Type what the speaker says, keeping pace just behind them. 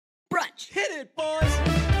Hit it,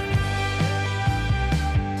 boys!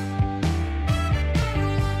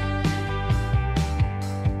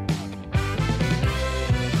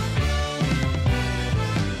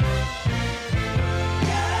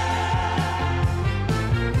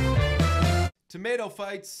 Tomato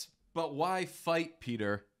fights, but why fight,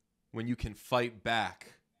 Peter, when you can fight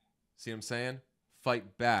back? See what I'm saying?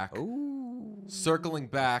 Fight back. Ooh. Circling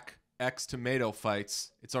back, tomato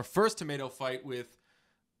fights. It's our first tomato fight with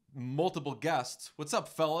multiple guests. What's up,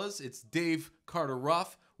 fellas? It's Dave Carter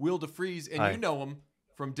Ruff, Will DeFries, and Hi. you know him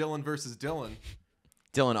from Dillon versus Dillon.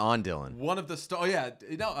 Dillon on Dillon. One of the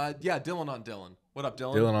Dillon on Dillon. What up,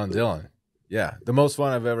 Dillon? Dillon on Dillon. Yeah, the most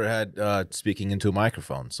fun I've ever had speaking into a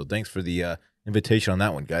microphone. So thanks for the invitation on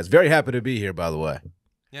that one, guys. Very happy to be here, by the way.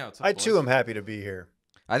 Yeah, what's up, I boys? too am happy to be here.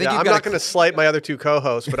 I think Yeah, I'm not going to slight my other two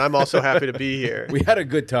co-hosts, but I'm also happy to be here. We had a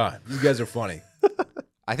good time. You guys are funny.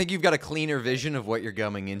 I think you've got a cleaner vision of what you're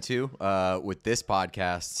coming into with this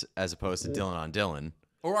podcast as opposed to Dillon on Dillon.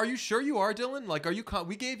 Or are you sure you are, Dillon? Like, are you?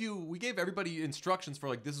 We gave everybody instructions for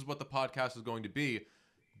like this is what the podcast is going to be.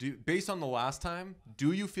 Based on the last time,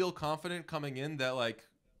 do you feel confident coming in that like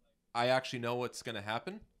I actually know what's going to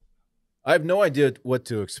happen? I have no idea what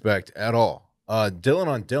to expect at all. Dillon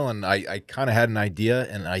on Dillon, I kind of had an idea,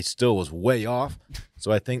 and I still was way off.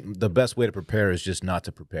 So I think the best way to prepare is just not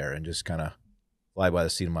to prepare and just kind of fly by the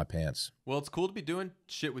seat of my pants. Well, it's cool to be doing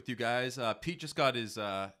shit with you guys. Pete just got his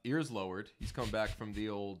ears lowered. He's come back from the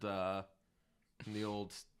old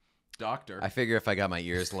doctor. I figure if I got my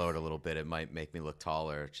ears lowered a little bit, it might make me look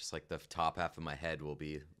taller. Just like the top half of my head will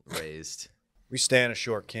be raised. We stand a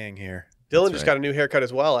short king here. Dylan just got a new haircut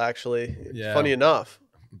as well, actually. Yeah. Funny enough.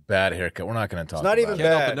 Bad haircut. We're not going to talk It's not about even it. Can't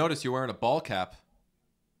help bad. but notice you're wearing a ball cap.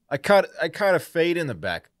 I cut a fade in the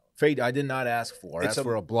back. Fade I did not ask for. I It's asked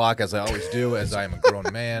for a block, as I always do, as I am a grown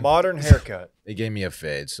man. Modern haircut. They gave me a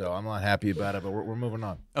fade, so I'm not happy about it, but we're moving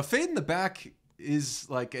on. A fade in the back is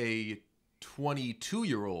like a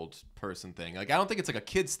 22-year-old person thing. Like I don't think it's like a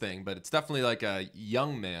kid's thing, but it's definitely like a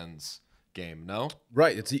young man's game. No,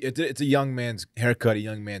 Right. It's a young man's haircut, a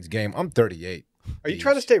young man's game. I'm 38. Are you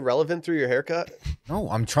trying to stay relevant through your haircut? No,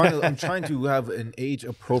 I'm trying to have an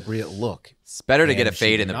age-appropriate look. It's better to get a And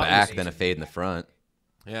fade she in the not back listen. than a fade in the front.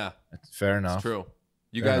 yeah, That's fair enough. it's true.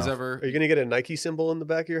 You Fair guys enough. ever? Are you going to get a Nike symbol in the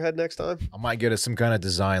back of your head next time? I might get some kind of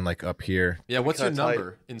design like up here. Yeah, what's your kinda tight.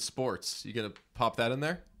 number in sports? You gonna pop that in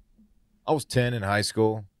there? I was 10 in high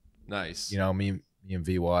school. Nice. You know, me and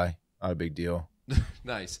VY, not a big deal.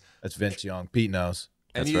 Nice. That's Vince Young. Pete knows.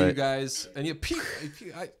 That's Any of you right. guys? Pete?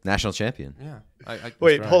 National champion. Yeah.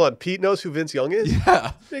 Wait, right. hold on. Pete knows who Vince Young is?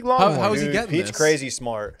 Yeah. Big long How is he Dude, getting Pete's this? crazy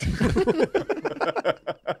smart.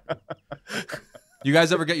 You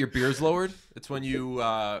guys ever get your beers lowered? It's when you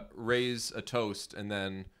raise a toast and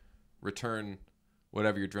then return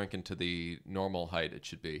whatever you're drinking to the normal height it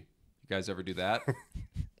should be. You guys ever do that?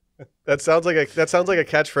 That sounds like a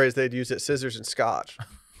catchphrase they'd use at Scissors and Scotch.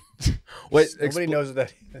 Wait, Nobody knows what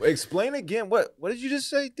that is. explain again. What did you just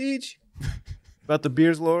say, Deej? About the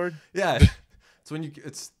beers, Lord? Yeah.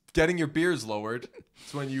 It's getting your beers lowered.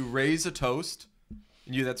 It's when you raise a toast.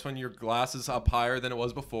 And that's when your glass is up higher than it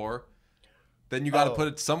was before. Then you got to Oh. put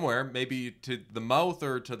it somewhere, maybe to the mouth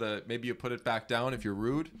or maybe you put it back down if you're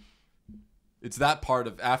rude. It's that part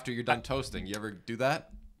of after you're done toasting. You ever do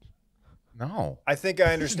that? No. I think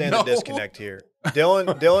I understand No. the disconnect here.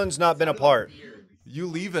 Dylan's not been a part. You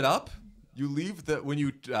leave it up? You leave that when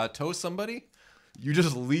you toast somebody? You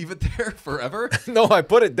just leave it there forever? No, I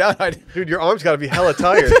put it down. Dude, your arm's got to be hella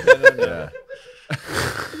tired. Yeah.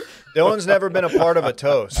 Dylan's never been a part of a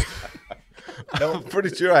toast. I'm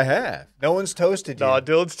pretty sure I have. No one's toasted you. Uh, No,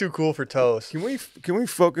 Dylan's too cool for toast. Can we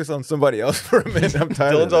focus on somebody else for a minute? I'm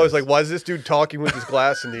tired. Dylan's of always this. like, why is this dude talking with his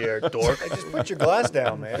glass in the air, dork? Hey, just put your glass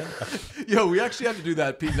down, man. Yo, we actually have to do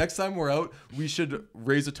that, Pete. Next time we're out, we should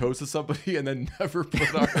raise a toast to somebody and then never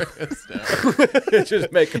put our hands down.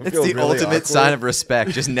 just make him It's feel the really ultimate awkward. sign of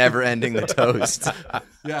respect, just never ending the toast.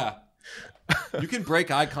 Yeah. You can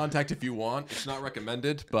break eye contact if you want. It's not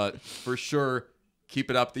recommended, but for sure, keep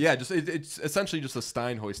it up. Yeah, it's essentially just a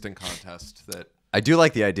Stein hoisting contest that. I do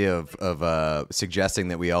like the idea of suggesting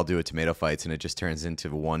that we all do a tomato fights and it just turns into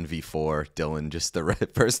 1v4. Dylan just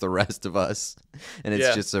versus the rest of us, and it's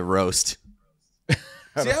Yeah. just a roast. See,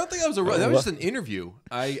 I don't think that was that was just an interview.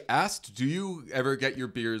 I asked, "Do you ever get your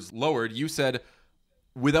beers lowered?" You said,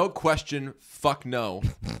 without question, "Fuck no,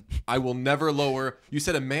 I will never lower." You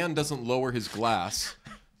said a man doesn't lower his glass.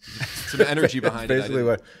 Some energy behind it.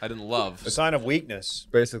 basically I didn't love. A sign of weakness.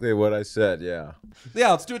 Basically what I said, yeah. Yeah,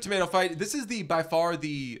 let's do a tomato fight. This is by far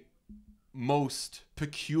the most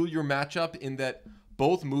peculiar matchup in that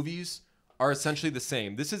both movies are essentially the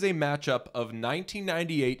same. This is a matchup of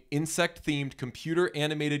 1998 insect-themed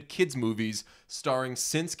computer-animated kids movies starring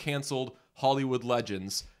since-canceled Hollywood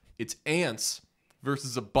legends. It's Antz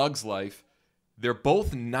versus A Bug's Life. They're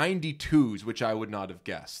both 92s, which I would not have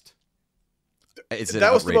guessed.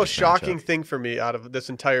 That was the most shocking thing for me out of this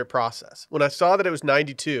entire process. When I saw that it was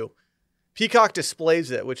 92, Peacock displays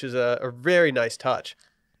it, which is a very nice touch.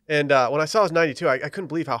 And when I saw it was 92, I couldn't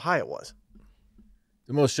believe how high it was.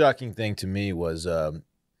 The most shocking thing to me was the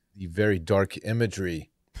very dark imagery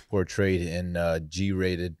portrayed in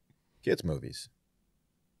G-rated kids movies,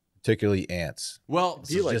 particularly Antz. Well,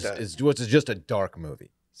 It's just a dark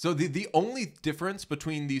movie. so the only difference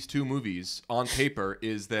between these two movies on paper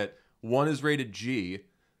is that one is rated G,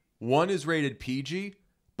 one is rated PG,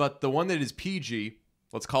 but the one that is PG,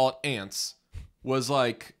 let's call it Antz, was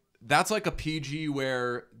that's like a PG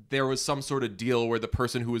where there was some sort of deal where the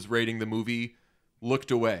person who was rating the movie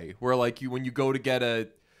looked away. Where when you go to get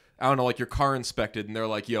your car inspected and they're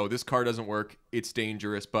like, yo, this car doesn't work, it's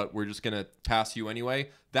dangerous, but we're just gonna pass you anyway.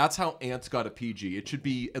 That's how Antz got a PG. It should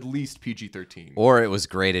be at least PG-13. Or it was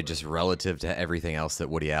graded just relative to everything else that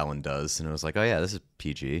Woody Allen does, and it was like, oh yeah, this is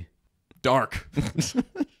PG. Dark.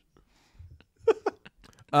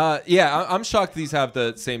 Yeah, I'm shocked these have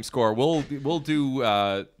the same score. We'll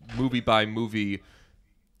do movie by movie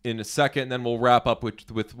in a second, and then we'll wrap up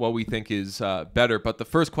with what we think is better. But the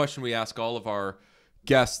first question we ask all of our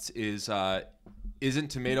guests is,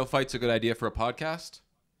 isn't tomato fights a good idea for a podcast?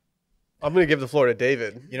 I'm going to give the floor to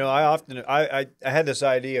David. You know, I had this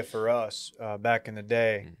idea for us back in the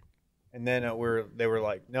day, and then they were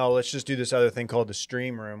like, no, let's just do this other thing called the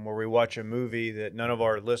Stream Room, where we watch a movie that none of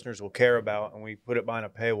our listeners will care about, and we put it behind a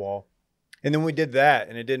paywall. And then we did that,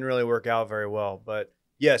 and it didn't really work out very well. But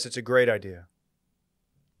yes, it's a great idea.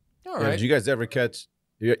 All right. Did you guys ever catch?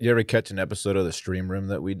 You ever catch an episode of the Stream Room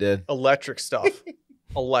that we did? Electric stuff.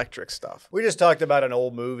 Electric stuff. We just talked about an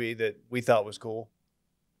old movie that we thought was cool.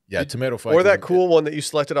 Yeah, tomato fight. Or that cool one that you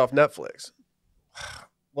selected off Netflix.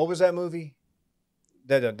 What was that movie?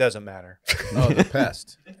 That doesn't matter. Oh, The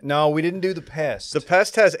Pest. No, we didn't do The Pest. The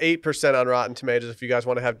Pest has 8% on Rotten Tomatoes if you guys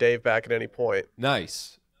want to have Dave back at any point.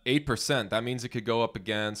 Nice. 8%. That means it could go up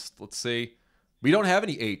against, let's see. We don't have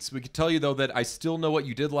any 8s. We could tell you, though, that I Still Know What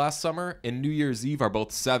You Did Last Summer and New Year's Eve are both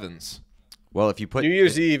 7s. Well, if you put New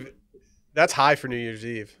Year's Eve, that's high for New Year's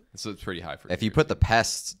Eve. So it's pretty high for if you put The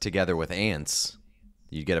Pest together with Antz,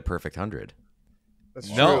 you'd get a perfect 100. That's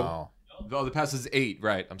No. true. Wow. Oh, the past is 8,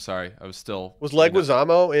 right? I'm sorry. I was still... Was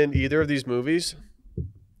Leguizamo in either of these movies?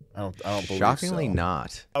 I don't believe Shockingly so.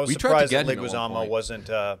 not. I was We tried to surprised get that him at one Leguizamo point. wasn't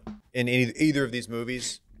in either of these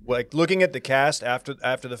movies. Like, looking at the cast after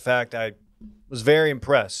the fact, I was very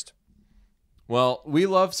impressed. Well, we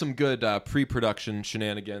love some good pre-production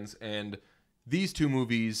shenanigans, and these two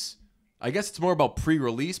movies, I guess it's more about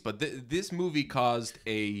pre-release, but this movie caused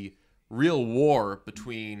a real war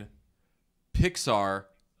between Pixar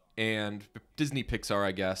and Disney Pixar,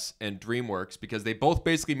 I guess, and DreamWorks, because they both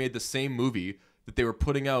basically made the same movie that they were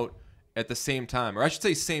putting out at the same time, or I should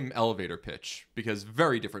say same elevator pitch, because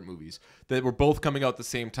very different movies that were both coming out at the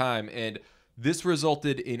same time, and this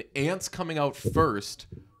resulted in Antz coming out first,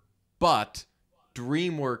 but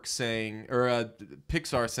DreamWorks saying, or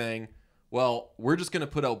Pixar saying, well, we're just going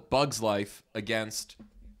to put out Bug's Life against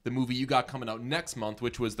the movie you got coming out next month,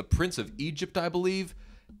 which was The Prince of Egypt, I believe.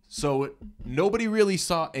 So nobody really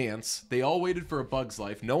saw Antz. They all waited for A Bug's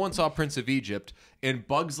Life. No one saw Prince of Egypt. And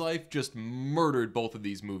Bug's Life just murdered both of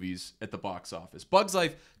these movies at the box office. Bug's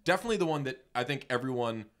Life, definitely the one that I think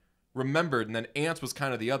everyone remembered. And then Antz was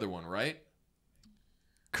kind of the other one, right?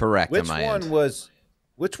 Correct. Which on my one end. was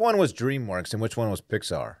DreamWorks and which one was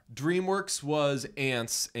Pixar? DreamWorks was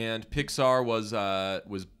Antz and Pixar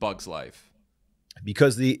was Bug's Life.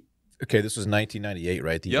 Because this was 1998,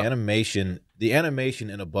 right? Yep. The animation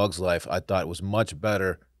in A Bug's Life, I thought was much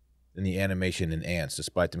better than the animation in Antz,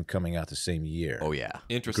 despite them coming out the same year. Oh yeah.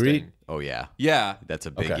 Interesting. Agreed? Oh yeah. Yeah. That's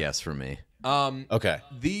a big Okay. yes for me. Okay.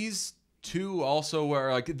 These two also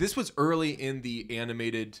were this was early in the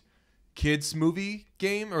animated kids movie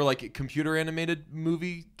game, or computer animated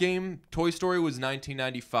movie game. Toy Story was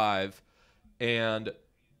 1995, and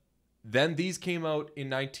then these came out in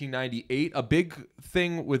 1998. A big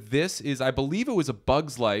thing with this is I believe it was A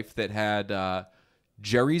Bug's Life that had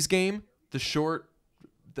Jerry's Game, the short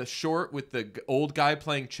with the old guy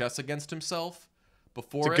playing chess against himself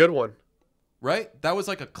before It's a good one. right? That was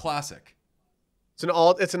like a classic. It's an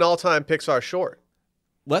all-time Pixar short.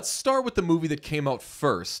 Let's start with the movie that came out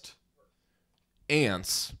first,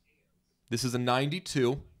 Antz. This is a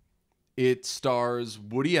 92. It stars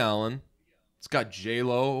Woody Allen. It's got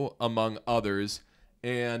J-Lo, among others.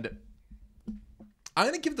 And I'm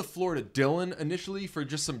going to give the floor to Dylan initially for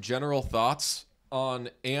just some general thoughts on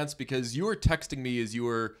Antz, because you were texting me as you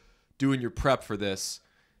were doing your prep for this,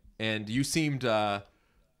 and you seemed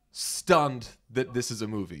stunned that this is a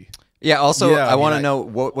movie. Yeah, also, I want to know,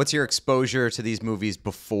 what's your exposure to these movies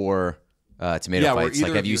before Tomato Fights?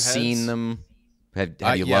 Like, have you seen them?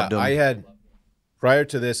 Have you loved them? Prior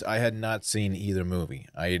to this, I had not seen either movie.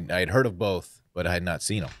 I had heard of both, but I had not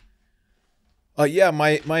seen them.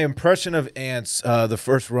 My impression of Antz, the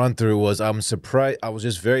first run through was I'm surprised. I was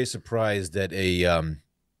just very surprised that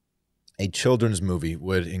a children's movie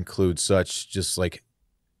would include such, just like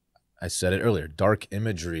I said it earlier, dark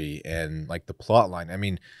imagery and like the plot line. I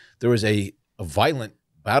mean, there was a violent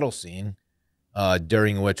battle scene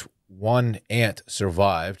during which one ant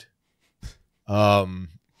survived, and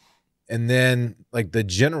then like the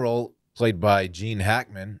general played by Gene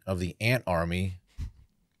Hackman of the Ant Army.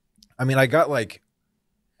 I mean, I got like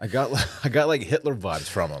Hitler vibes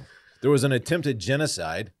from him. There was an attempted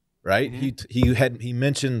genocide, right? Mm-hmm. He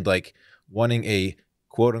mentioned like wanting a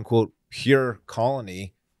quote unquote pure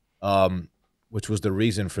colony, which was the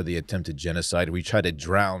reason for the attempted genocide. We tried to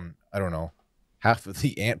drown, I don't know, half of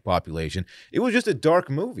the ant population. It was just a dark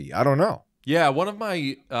movie. I don't know. Yeah, one of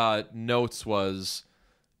my notes was,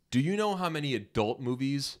 do you know how many adult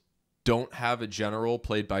movies don't have a general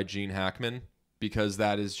played by Gene Hackman? Because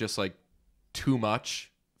that is just like too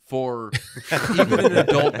much for even an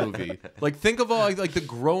adult movie. Like, think of all like the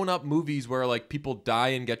grown-up movies where like people die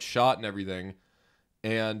and get shot and everything,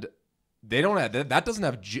 and they don't have that doesn't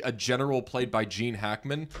have a general played by Gene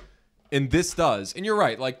Hackman, and this does. And you're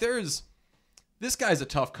right. Like, this guy's a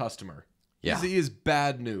tough customer. Yeah, he is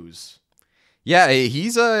bad news. Yeah,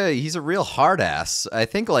 he's a real hard ass. I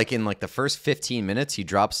think like in like the first 15 minutes, he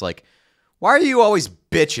drops like, "Why are you always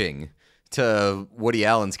bitching?" to Woody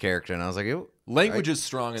Allen's character, and I was like, language is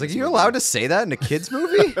strong. It's like, you're allowed to say that in a kid's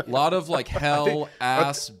movie? A lot of like hell,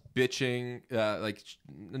 ass, bitching, like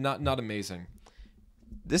not amazing.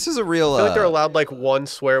 This is a real. I feel like they're allowed like one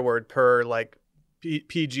swear word per like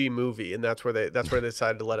PG movie, and that's where they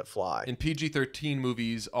decided to let it fly. And PG-13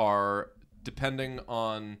 movies are, depending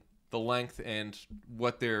on the length and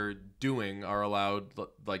what they're doing, are allowed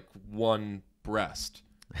like one breast.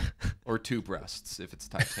 Or two breasts if it's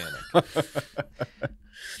Titanic.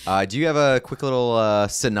 Do you have a quick little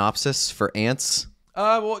synopsis for Antz?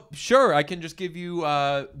 Well, sure. I can just give you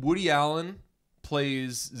Woody Allen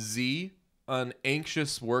plays Z, an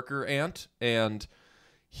anxious worker ant, and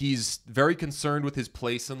he's very concerned with his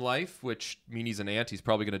place in life, which means he's an ant. He's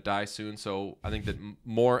probably going to die soon, so I think that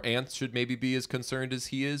more ants should maybe be as concerned as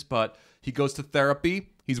he is, but he goes to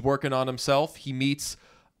therapy. He's working on himself. He meets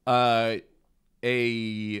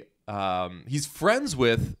he's friends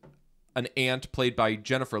with an ant played by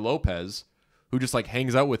Jennifer Lopez, who just like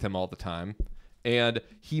hangs out with him all the time, and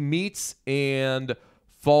he meets and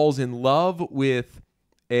falls in love with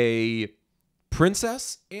a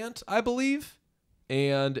princess ant, I believe,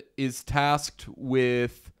 and is tasked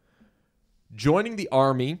with joining the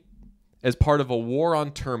army as part of a war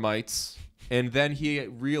on termites. And then he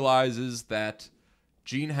realizes that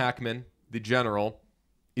Gene Hackman, the general,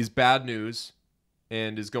 is bad news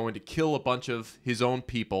and is going to kill a bunch of his own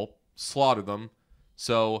people, slaughter them.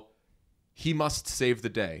 So he must save the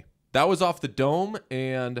day. That was off the dome,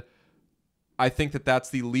 and I think that that's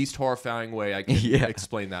the least horrifying way I can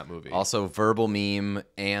explain that movie. Also, verbal meme,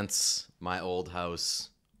 Antz, my old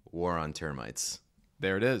house, war on termites.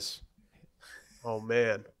 There it is. Oh,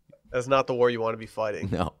 man. That's not the war you want to be fighting.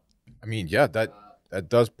 No. I mean, yeah, that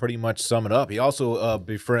does pretty much sum it up. He also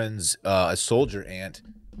befriends a soldier ant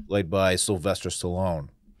played by Sylvester Stallone.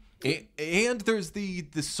 And there's the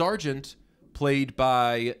sergeant played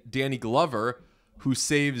by Danny Glover, who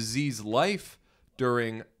saves Z's life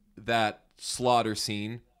during that slaughter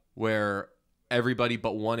scene where everybody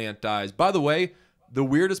but one ant dies. By the way, the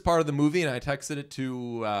weirdest part of the movie, and I texted it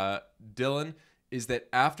to Dylan, is that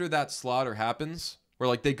after that slaughter happens, where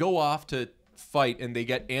like they go off to fight and they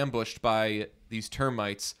get ambushed by these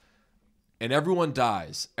termites, and everyone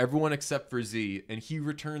dies, everyone except for Z, and he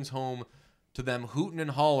returns home to them hooting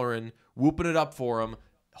and hollering, whooping it up for him,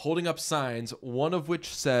 holding up signs, one of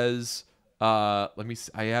which says, I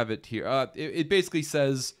have it here. It basically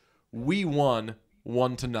says, "We won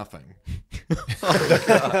 1-0."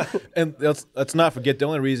 And let's not forget, the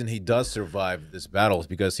only reason he does survive this battle is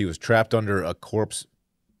because he was trapped under a corpse,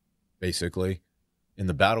 basically, in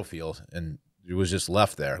the battlefield, and he was just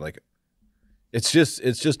left there. Like, it's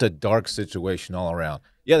just a dark situation all around.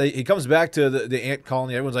 Yeah, he comes back to the ant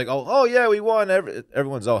colony. Everyone's like, oh yeah, we won.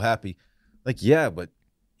 Everyone's all happy. Like, yeah, but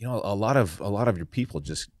you know, a lot of your people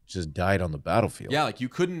just died on the battlefield. Yeah, like you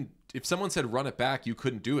couldn't if someone said run it back, you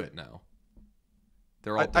couldn't do it now.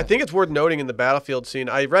 They're all I think it's worth noting in the battlefield scene,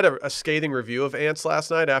 I read a scathing review of Antz last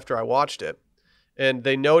night after I watched it. And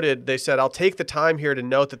they said, I'll take the time here to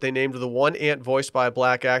note that they named the one ant voiced by a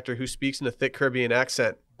black actor who speaks in a thick Caribbean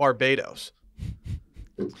accent, Barbados.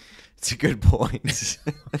 It's a good point. It's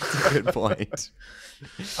a good point.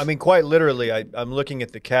 I mean, quite literally, I'm looking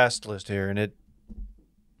at the cast list here, and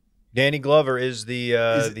Danny Glover is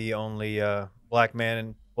the only black man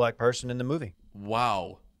and black person in the movie.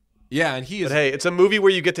 Wow. Yeah, and he is. But hey, it's a movie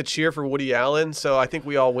where you get to cheer for Woody Allen, so I think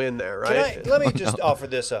we all win there, right? Let me just offer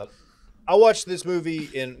this up. I watched this movie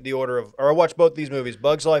in the order of, or I watched both these movies,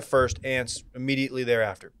 Bug's Life first, Antz immediately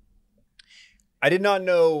thereafter. I did not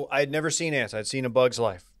know, I had never seen Antz. I'd seen A Bug's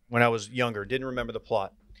Life when I was younger, didn't remember the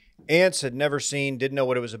plot. Antz had never seen, didn't know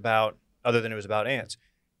what it was about, other than it was about ants.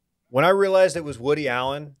 When I realized it was Woody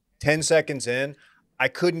Allen, 10 seconds in, I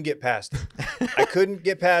couldn't get past it. I couldn't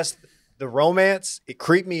get past the romance. It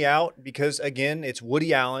creeped me out because, again, it's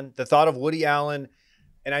Woody Allen. The thought of Woody Allen,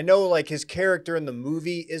 and I know like his character in the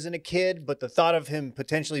movie isn't a kid, but the thought of him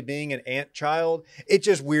potentially being an ant child, it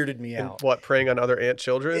just weirded me out. And what, preying on other ant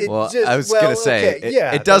children? I was going to say,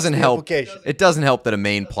 it doesn't help. It doesn't help that a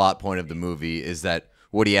main plot point of the movie is that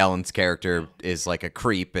Woody Allen's character is like a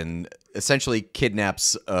creep and essentially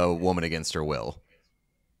kidnaps a woman against her will.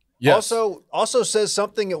 Yes. Also says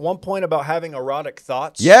something at one point about having erotic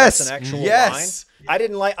thoughts. Yes. That's an actual yes.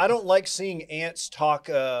 line. I don't like seeing ants talk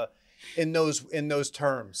in those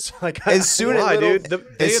terms. Like as soon as dude, the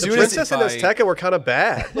princess and Azteca were kind of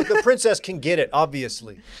bad. Look, the princess can get it,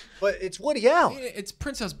 obviously, but it's Woody Allen. It's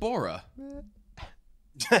Princess Bora.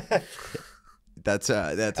 That's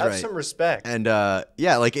right. Have some respect. And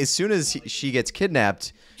yeah, like as soon as she gets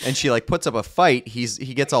kidnapped and she like puts up a fight, he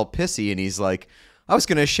gets all pissy and he's like, I was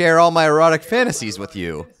gonna share all my erotic fantasies with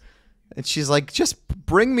you, and she's like, just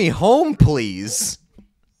bring me home, please.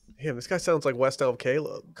 Damn, this guy sounds like West Elm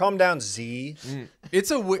Caleb. Calm down, Z.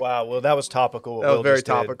 It's a wow. Well, that was topical. That was very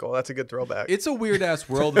topical. That's a good throwback. It's a weird ass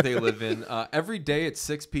world that they live in. Every day at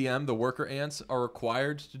 6 p.m., the worker ants are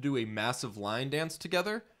required to do a massive line dance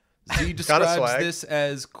together. Z describes this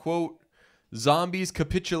as, quote, zombies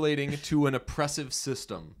capitulating to an oppressive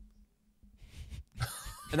system.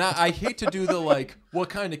 And I hate to do the, like, what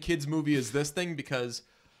kind of kids movie is this thing? Because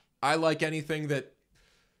I like anything that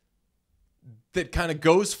kind of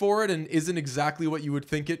goes for it and isn't exactly what you would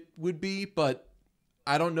think it would be. But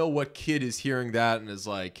I don't know what kid is hearing that and is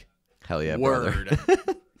like, hell yeah, word.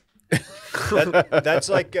 That's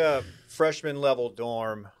like a freshman level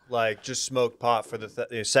dorm, like just smoke pot for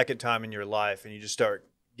the second time in your life. And you just start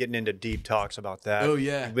getting into deep talks about that. Oh,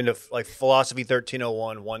 yeah. You've been to like Philosophy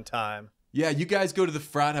 1301 one time. Yeah, you guys go to the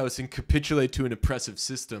frat house and capitulate to an oppressive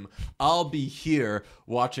system. I'll be here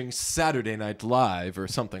watching Saturday Night Live or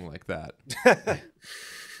something like that.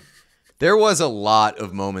 There was a lot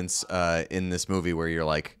of moments in this movie where you're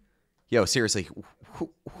like, yo, seriously,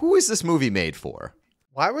 who is this movie made for?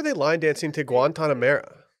 Why were they line dancing to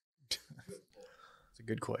Guantanamera? That's a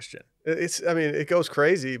good question. I mean, it goes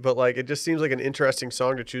crazy, but like it just seems like an interesting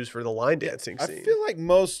song to choose for the line dancing scene. I feel like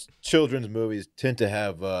most children's movies tend to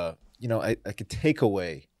have like a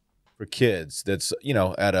takeaway for kids that's,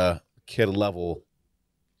 at a kid level.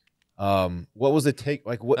 What was the take?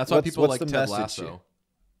 Like, that's why people like Ted Lasso.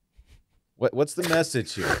 What's the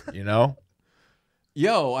message here?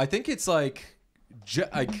 Yo, I think it's like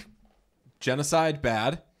genocide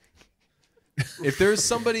bad. If there's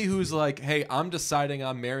somebody who's like, hey, I'm deciding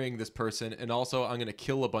I'm marrying this person and also I'm going to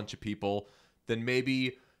kill a bunch of people, then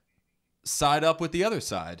maybe side up with the other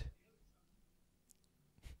side.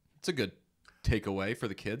 It's a good takeaway for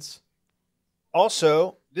the kids.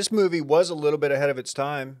 Also, this movie was a little bit ahead of its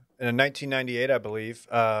time. In 1998, I believe.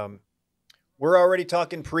 We're already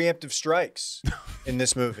talking preemptive strikes in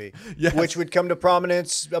this movie, yes, which would come to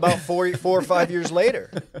prominence about 4 or 5 years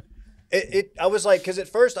later. I was like, because at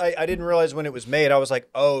first I didn't realize when it was made. I was like,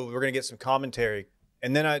 oh, we're going to get some commentary.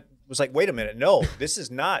 And then I was like, wait a minute. No, this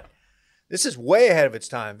is not. This is way ahead of its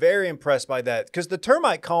time. Very impressed by that. Because the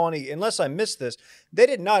termite colony, unless I missed this, they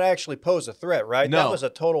did not actually pose a threat, right? No. That was a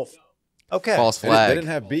total... Okay. False flag. They didn't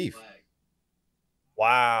have beef.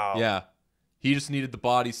 Wow. Yeah. He just needed the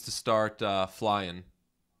bodies to start flying.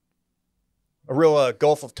 A real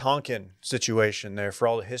Gulf of Tonkin situation there for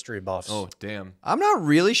all the history buffs. Oh, damn. I'm not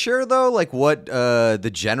really sure, though, like what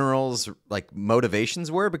the general's like motivations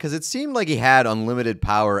were, because it seemed like he had unlimited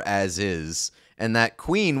power as is. And that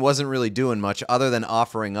queen wasn't really doing much other than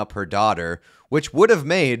offering up her daughter, which would have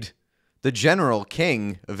made the general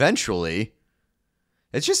king eventually.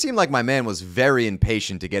 It just seemed like my man was very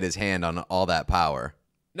impatient to get his hand on all that power.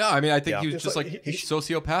 No, I mean, I think he was just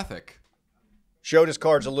sociopathic. Showed his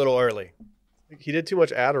cards a little early. He did too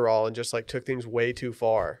much Adderall and just like took things way too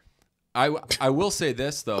far. I will say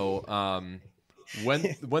this though,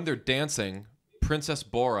 when they're dancing, Princess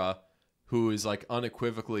Bora, who is like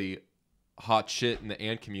unequivocally hot shit in the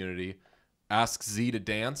Ant community, asks Z to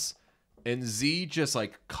dance, and Z just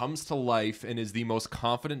like comes to life and is the most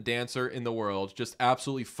confident dancer in the world. Just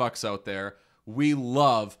absolutely fucks out there. We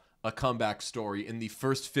love a comeback story in the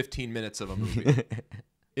first 15 minutes of a movie.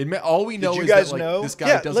 All we know is that like, this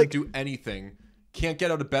guy doesn't do anything. Can't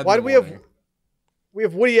get out of bed. Why in the do we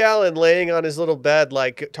have Woody Allen laying on his little bed,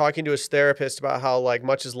 like talking to his therapist about how like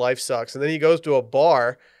much his life sucks, and then he goes to a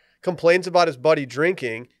bar, complains about his buddy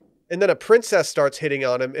drinking, and then a princess starts hitting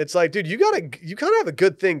on him. It's like, dude, you kind of have a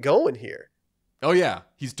good thing going here. Oh yeah,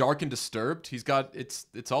 he's dark and disturbed. He's got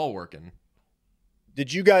it's all working.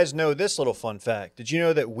 Did you guys know this little fun fact? Did you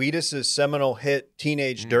know that Wheatus's seminal hit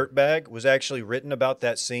 "Teenage Dirtbag" was actually written about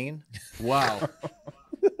that scene? Wow,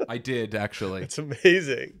 I did actually. It's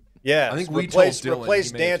amazing. Yeah, I think replace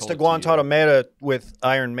Dance to Guantanamera with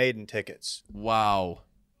Iron Maiden tickets. Wow.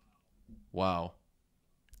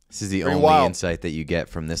 This is the only insight that you get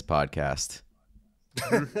from this podcast.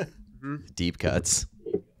 Deep cuts.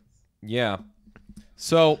 Yeah.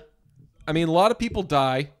 So, I mean, a lot of people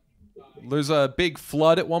die. There's a big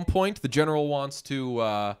flood at one point. The general wants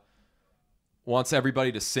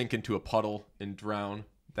everybody to sink into a puddle and drown.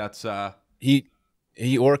 That's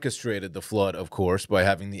He orchestrated the flood, of course, by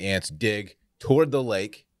having the ants dig toward the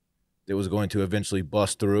lake that was going to eventually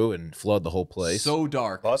bust through and flood the whole place. So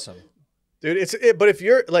dark. Awesome. Dude, but if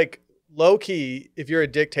you're like low key, if you're a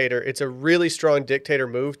dictator, it's a really strong dictator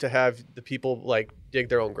move to have the people like dig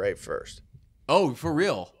their own grave first. Oh, for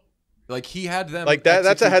real? Like he had them like that.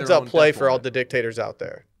 That's a heads up play for all the dictators out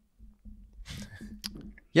there.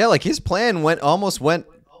 Yeah, like his plan almost went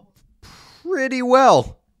pretty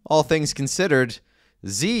well, all things considered.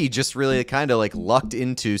 Z just really kind of like lucked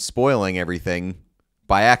into spoiling everything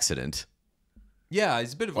by accident. Yeah,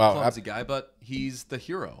 he's a bit of a clumsy guy, but he's the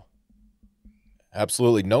hero.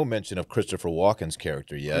 Absolutely no mention of Christopher Walken's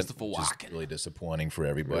character yet. Christopher Walken. Which is really disappointing for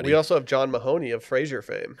everybody. We also have John Mahoney of Frasier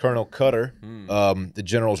fame. Colonel Cutter, the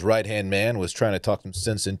general's right-hand man, was trying to talk some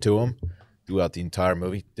sense into him throughout the entire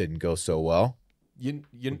movie. Didn't go so well. Good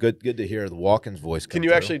to hear the Walken's voice come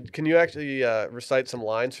through. Can you actually recite some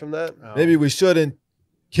lines from that? Maybe we shouldn't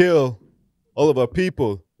kill all of our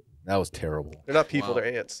people. That was terrible. They're not people, they're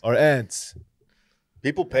ants. Our ants.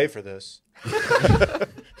 People pay for this.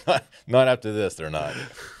 Not after this, they're not.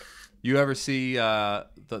 You ever see the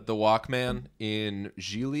Walkman in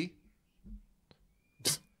Gigli?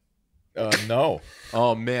 No.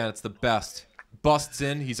 Oh man, it's the best. Busts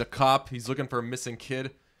in, he's a cop, he's looking for a missing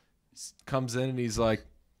kid. Comes in and he's like,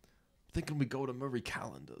 thinking we go to Murray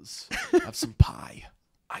Callender's, have some pie,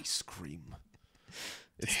 ice cream.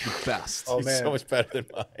 It's the best. Oh man, it's so much better than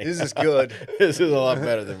mine. This is good. This is a lot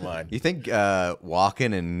better than mine. You think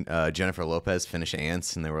Walken and Jennifer Lopez finished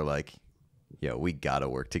Antz and they were like, yo, we gotta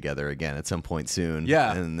work together again at some point soon.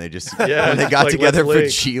 Yeah. And they just they got like, together for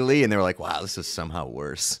link. Chile and they were like, wow, this is somehow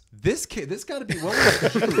worse. This got to be, what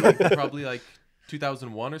was Chile? Probably like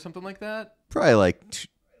 2001 or something like that? Probably like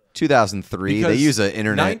 2003. Because they use an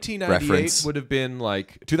internet 1998 reference. would have been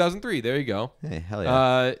like 2003. There you go. Hey, hell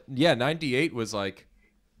yeah. Yeah, 98 was like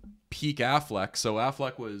peak Affleck. So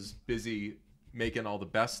Affleck was busy making all the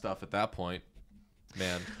best stuff at that point.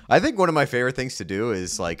 Man, I think one of my favorite things to do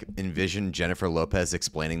is like envision Jennifer Lopez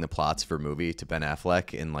explaining the plots for a movie to Ben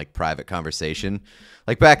Affleck in like private conversation.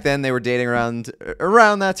 Like back then they were dating around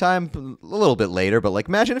that time, a little bit later, but like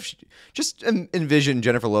imagine if just envision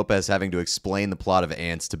Jennifer Lopez having to explain the plot of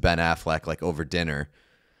Antz to Ben Affleck like over dinner.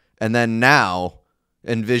 And then now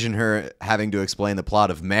envision her having to explain the plot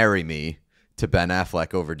of Marry Me to Ben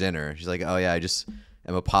Affleck over dinner. She's like, "Oh yeah,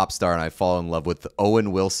 I'm a pop star and I fall in love with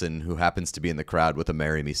Owen Wilson, who happens to be in the crowd with a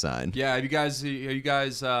 "Marry Me" sign." Yeah, are you guys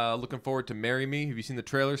looking forward to Marry Me? Have you seen the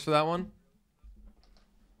trailers for that one?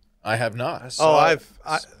 I have not.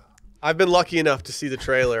 I've been lucky enough to see the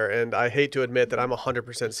trailer, and I hate to admit that I'm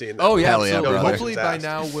 100% seeing that. Oh yeah, Hell yeah, absolutely. brother. Hopefully by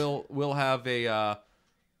now we'll have a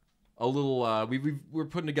little. We're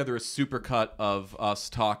putting together a supercut of us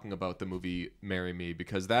talking about the movie Marry Me,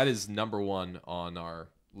 because that is #1 on our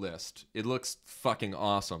list. It looks fucking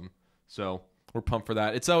awesome, so we're pumped for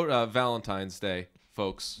that. It's out Valentine's Day,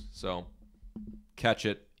 folks, so catch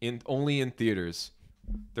it only in theaters.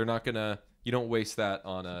 They're not gonna. You don't waste that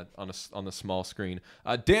on a small screen.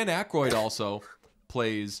 Dan Aykroyd also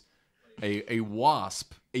plays a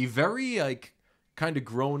wasp, a very like kind of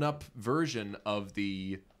grown up version of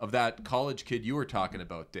that college kid you were talking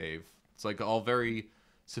about, Dave. It's like all very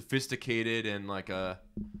sophisticated and like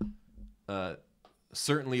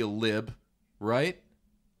certainly a lib, right?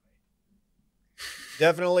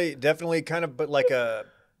 Definitely kind of, but like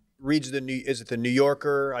reads is it the New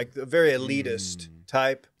Yorker, like a very elitist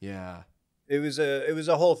type. Yeah. It was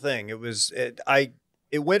a whole thing.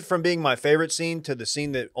 It went from being my favorite scene to the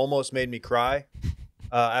scene that almost made me cry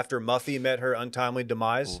after Muffy met her untimely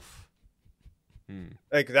demise.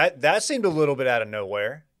 Like that seemed a little bit out of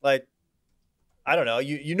nowhere. Like, I don't know.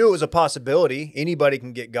 You knew it was a possibility. Anybody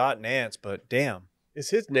can get got in Antz, but damn. Is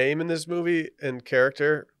his name in this movie and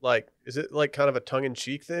character, like, is it like kind of a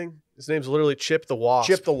tongue-in-cheek thing? His name's literally Chip the Wasp.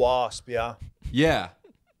 Chip the Wasp, yeah. Yeah.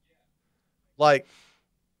 Like,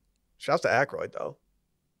 shouts to Aykroyd, though.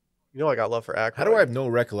 You know I got love for Aykroyd. How do I have no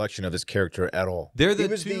recollection of this character at all? They're the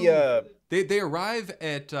two. They arrive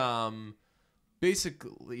at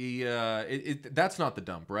basically that's not the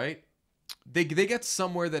dump, right? They get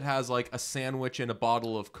somewhere that has like a sandwich and a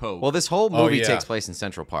bottle of Coke. Well, this whole movie takes place in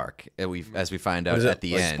Central Park, as we find out at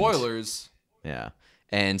the end. Spoilers. Yeah,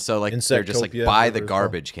 and so like Insectopia, they're just like by the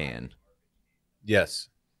garbage can. Yes.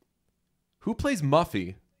 Who plays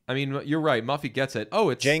Muffy? I mean, you're right. Muffy gets it. Oh,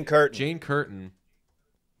 it's Jane Curtin. Jane Curtin.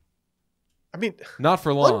 I mean, not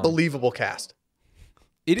for long. Unbelievable cast.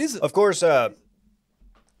 It is, of course.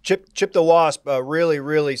 Chip the Wasp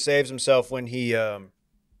really saves himself when he.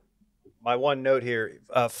 My one note here: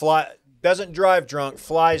 doesn't drive drunk,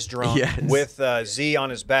 flies drunk with Z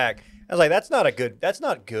on his back. I was like, that's not good. That's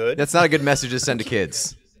not a good message to send to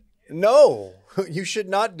kids. No, you should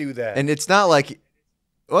not do that. And it's not like,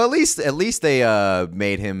 well, at least they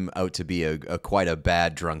made him out to be a quite a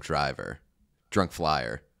bad drunk flyer.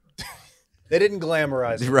 They didn't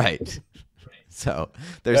glamorize it. Right. So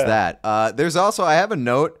there's that. There's also, I have a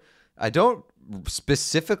note. I don't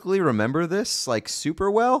specifically remember this like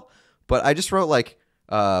super well, but I just wrote like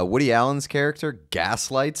Woody Allen's character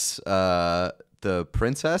gaslights the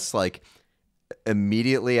princess. Like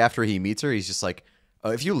immediately after he meets her, he's just like,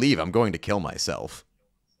 if you leave, I'm going to kill myself.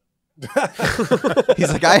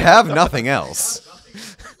 He's like, I have nothing else.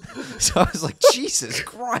 So I was like, Jesus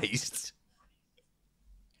Christ.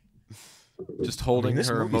 Just holding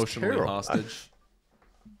her emotionally hostage.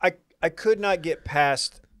 I could not get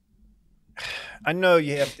past. I know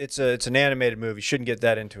it's an animated movie. You shouldn't get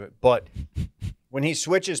that into it. But when he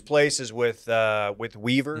switches places with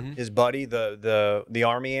Weaver, his buddy, the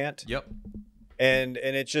army ant. Yep. And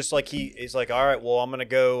it's just like he's like, all right, well, I'm gonna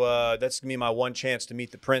go. That's gonna be my one chance to meet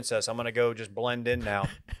the princess. I'm gonna go just blend in now.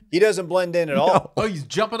 He doesn't blend in at all. Oh, he's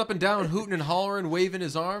jumping up and down, hooting and hollering, waving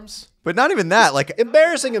his arms. But not even that, like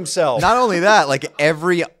embarrassing himself. Not only that, like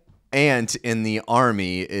every ant in the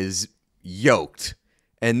army is yoked,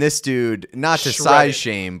 and this dude, not to size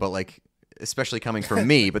shame, but like especially coming from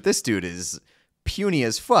me, but this dude is puny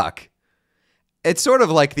as fuck. It's sort of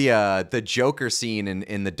like the Joker scene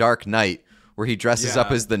in The Dark Knight, where he dresses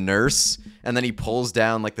up as the nurse, and then he pulls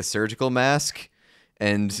down like the surgical mask,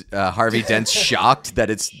 and Harvey Dent's shocked that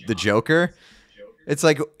it's the Joker. It's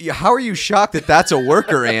like, how are you shocked that that's a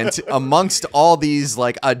worker ant amongst all these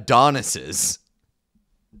like Adonises?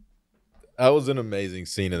 That was an amazing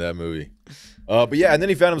scene in that movie. But yeah, and then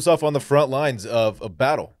he found himself on the front lines of a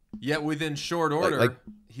battle. Yet within short order,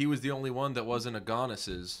 he was the only one that wasn't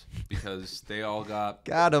Agonis's, because they all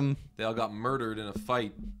got him. They all got murdered in a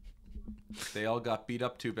fight. They all got beat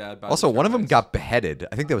up too bad. By also, one of them got beheaded.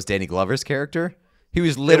 I think that was Danny Glover's character. He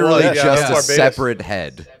was literally just a separate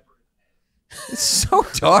head. It's so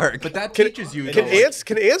dark. But that teaches you. Can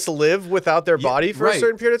ants live without their body for a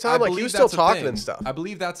certain period of time? Like he was still talking and stuff. I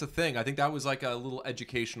believe that's a thing. I think that was like a little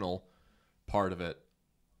educational part of it.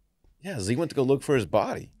 Yeah, Z went to go look for his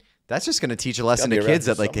body. That's just going to teach a lesson to kids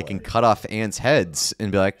that like they can cut off ants' heads and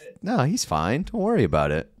be like, no, he's fine. Don't worry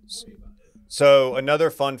about it. So another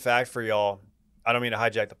fun fact for y'all. I don't mean to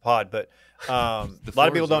hijack the pod, but a lot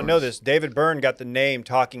of people don't know this. David Byrne got the name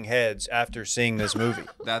Talking Heads after seeing this movie.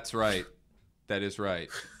 That's right. That is right.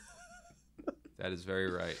 That is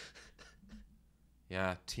very right.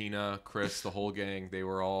 Yeah, Tina, Chris, the whole gang, they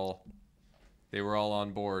were all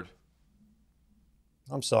on board.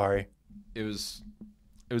 I'm sorry. It was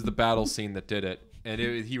the battle scene that did it. And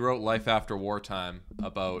he wrote Life After Wartime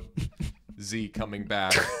about Z coming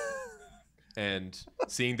back and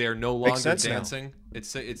seeing they're no longer dancing.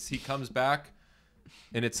 It's he comes back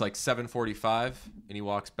and it's like 7:45 and he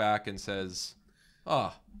walks back and says,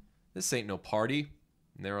 "Oh, this ain't no party."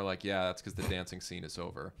 And they were like, "Yeah, that's because the dancing scene is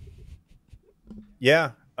over."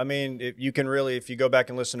 Yeah, I mean, if you go back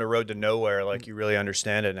and listen to Road to Nowhere, like you really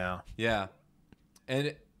understand it now. Yeah,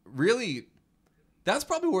 and really, that's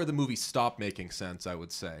probably where the movie stopped making sense. I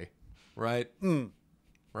would say, right?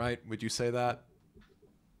 Right? Would you say that?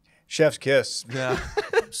 Chef's kiss. Yeah.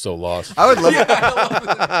 So lost. I would love. Yeah, I love it.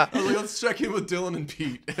 I was like, let's check in with Dylan and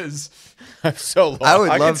Pete. I'm so lost.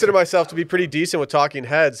 I consider myself to be pretty decent with talking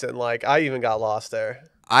heads, and like I even got lost there.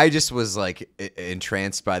 I just was like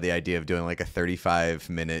entranced by the idea of doing like a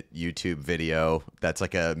 35-minute YouTube video that's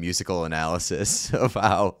like a musical analysis of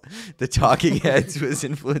how the Talking Heads was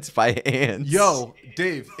influenced by Antz. Yo,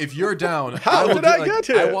 Dave, if you're down, How did I get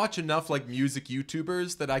here? I watch enough like music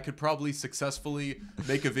YouTubers that I could probably successfully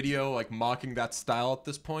make a video like mocking that style at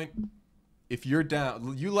this point. If you're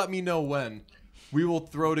down, you let me know when. We will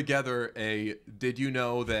throw together a did you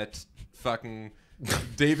know that fucking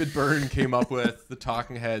David Byrne came up with the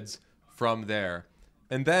Talking Heads from there.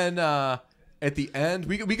 And then at the end,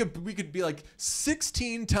 we could be like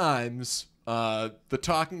 16 times the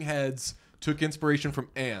Talking Heads took inspiration from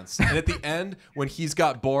Antz. And at the end, when he's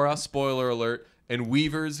got Bora, spoiler alert, and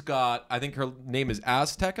Weaver's got, I think her name is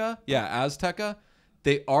Azteca. Yeah, Azteca.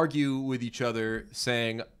 They argue with each other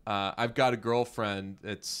saying, I've got a girlfriend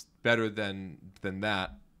that's better than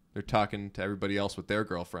that. They're talking to everybody else with their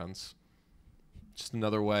girlfriends. Just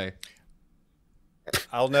another way.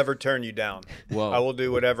 I'll never turn you down. Whoa. I will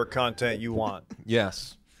do whatever content you want.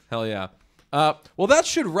 Yes. Hell yeah. Well, that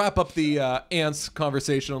should wrap up the Antz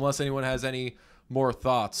conversation unless anyone has any more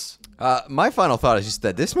thoughts. My final thought is just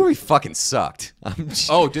that this movie fucking sucked.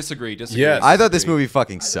 Oh, disagree. Yes. I thought this movie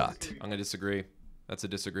fucking sucked. I'm going to disagree. That's a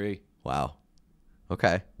disagree. Wow.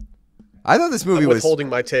 Okay. I thought this movie I'm was withholding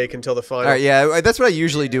my take until the final. All right, yeah, that's what I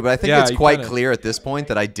usually do, but I think Yeah, it's you quite kinda- clear at this point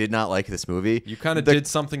that I did not like this movie. You kind of did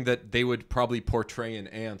something that they would probably portray in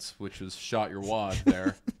Antz, which was shot your wad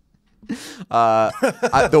there.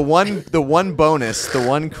 The one bonus, the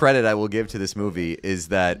one credit I will give to this movie is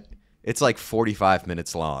that it's like 45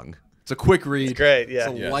 minutes long. It's a quick read. It's great,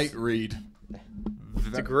 yeah. It's a light read.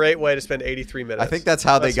 It's a great way to spend 83 minutes. I think that's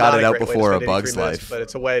how they got not it a out great way to before spend A Bug's 83 minutes, Life. but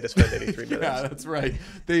it's a way to spend 83 minutes. Yeah, that's right.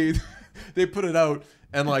 They put it out,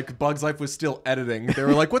 and like Bug's Life was still editing. They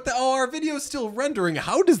were like, "What the? Oh, our video is still rendering.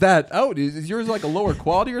 How does that out? Is yours like a lower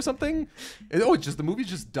quality or something? Oh, it's just the movie's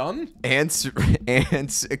just done." Antz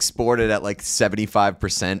exported at like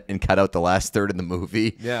 75% and cut out the last third of the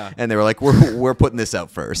movie. Yeah. And they were like, we're putting this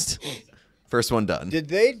out first. First one done. Did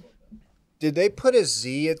they put a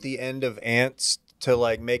Z at the end of Antz to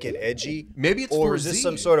like make it edgy? Maybe it's or for is this Z.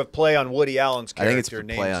 some sort of play on Woody Allen's I character think it's a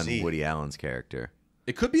named play on Z? Woody Allen's character.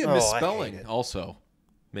 It could be a Oh, I misspelling, hate it. also.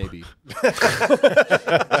 Maybe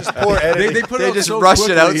Just poor editing. they put it They out just so rushed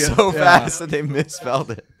it out quickly. so Yeah. fast that they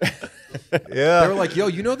misspelled it. Yeah. They were like, "Yo,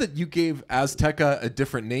 you know that you gave Azteca a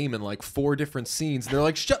different name in like 4 different scenes." And they're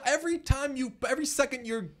like, every second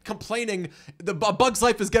you're complaining, the Bug's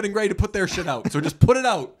Life is getting ready to put their shit out. So just put it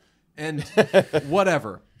out and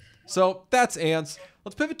whatever." So that's Antz.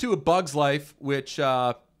 Let's pivot to A Bug's Life, which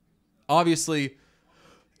obviously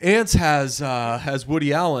Antz has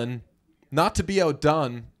Woody Allen, not to be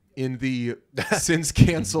outdone in the since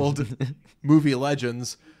canceled movie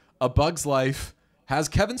Legends. A Bug's Life has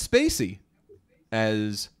Kevin Spacey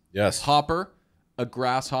as Hopper, a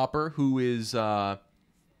grasshopper who is the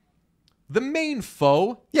main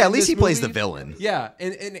foe. Yeah, at in least this he plays the movie. villain. Yeah,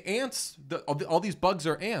 and Antz, all these bugs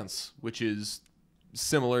are ants, which is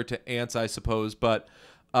similar to Antz, I suppose. But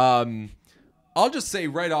I'll just say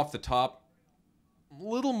right off the top, a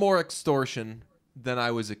little more extortion than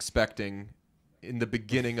I was expecting in the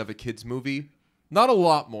beginning of a kid's movie. Not a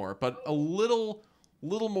lot more, but a little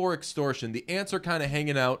more extortion. The ants are kind of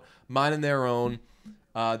hanging out, minding their own.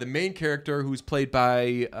 The main character, who's played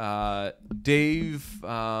by Dave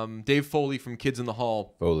Foley from Kids in the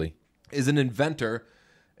Hall, is an inventor.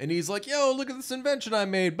 And he's like, "Yo, look at this invention I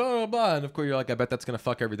made, blah, blah, blah." And of course, you're like, I bet that's going to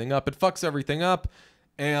fuck everything up. It fucks everything up.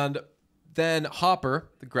 And then Hopper,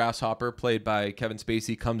 the grasshopper, played by Kevin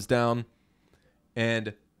Spacey, comes down.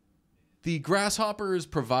 And the grasshoppers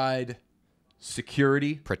provide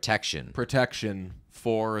security, Protection.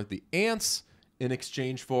 for the ants in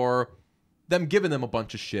exchange for them giving them a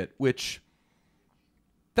bunch of shit, which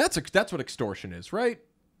that's what extortion is, right?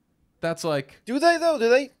 That's like, Do they though?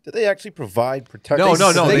 Do they actually provide protection?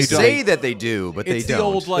 No, They they say don't. that they do, but it's they the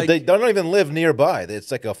don't. old But like they don't even live nearby.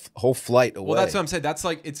 It's like a whole flight away. Well, that's what I'm saying. That's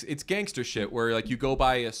like it's gangster shit where like you go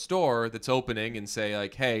by a store that's opening and say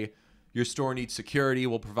like, "Hey, your store needs security.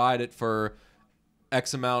 We'll provide it for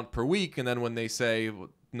X amount per week." And then when they say,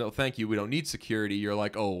 "No, thank you, we don't need security," you're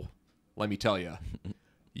like, "Oh, let me tell you,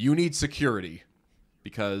 you need security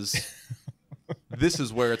because this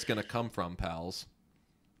is where it's gonna come from, pals."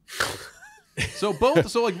 So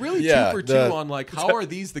like really Yeah, 2 for 2 on like how are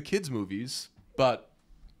these the kids movies, but.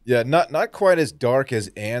 Yeah, not quite as dark as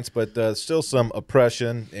Antz, but still some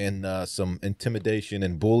oppression and some intimidation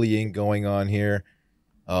and bullying going on here.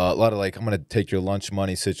 A lot of like, I'm gonna take your lunch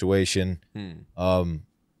money situation.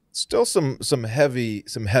 Still some heavy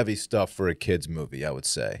stuff for a kids movie, I would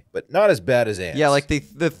say, but not as bad as Antz. Yeah, like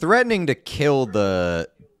the threatening to kill the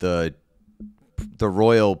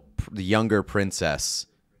royal, the younger princess,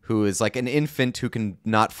 who is like an infant who can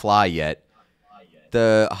not fly yet.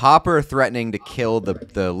 The Hopper threatening to kill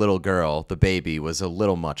the little girl, the baby, was a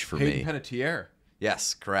little much for me. Hayden Panettiere.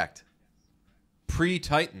 Yes, correct.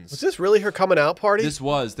 Pre-Titans. Was this really her coming out party?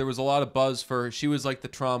 There was a lot of buzz for her. She was like the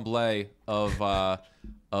Tremblay of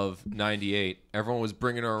 98. Everyone was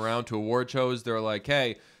bringing her around to award shows. They were like,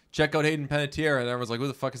 hey, check out Hayden Panettiere. And everyone's like, who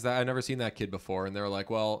the fuck is that? I've never seen that kid before. And they were like,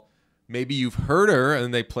 well, maybe you've heard her.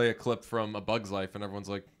 And they play a clip from A Bug's Life. And everyone's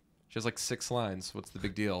like, she has like 6 lines. What's the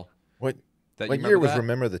big deal? What year was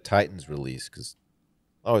Remember the Titans released? Because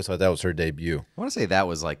I always thought that was her debut. I want to say that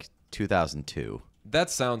was like 2002.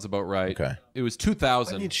 That sounds about right. Okay. It was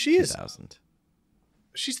 2000. I mean, 2000.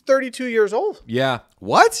 She's 32 years old. Yeah.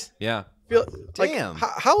 What? Yeah. Damn.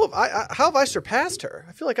 How have I surpassed her?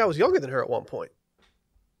 I feel like I was younger than her at one point.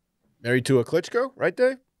 Married to a Klitschko, right,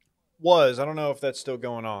 Dave? I don't know if that's still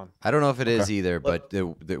going on. I don't know if it is either, but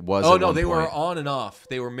it was. Oh, at no, one they were point. on and off.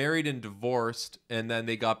 They were married and divorced, and then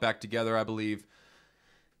they got back together, I believe,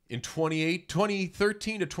 in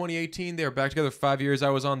 2013 to 2018. They were back together for 5 years. I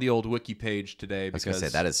was on the old wiki page today. I was because going to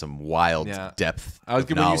say, that is some wild depth of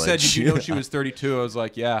when knowledge. you said, did you know she was 32? I was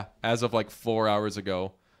like, yeah, as of like 4 hours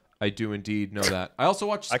ago, I do indeed know that. I also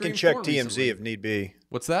watched Scream I can check 4 TMZ recently. if need be.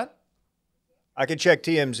 What's that? I can check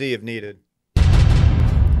TMZ if needed.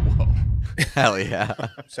 Hell yeah.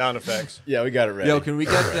 Sound effects. Yeah, we got it ready. Yo, can we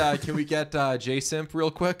get J Simp real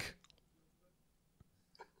quick?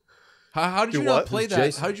 How did you not play that?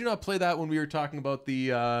 Jason? How did you not play that when we were talking about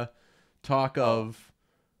the talk of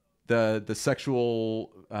the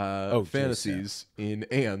sexual fantasies in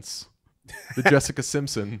Antz, the Jessica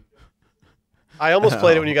Simpson? I almost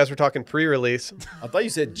played it when you guys were talking pre-release. I thought you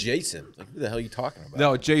said Jason. Like, who the hell are you talking about?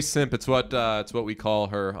 No, J Simp. It's what we call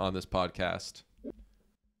her on this podcast.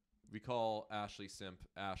 We call Ashley Simp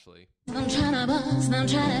Ashley. I'm trying to buzz, I'm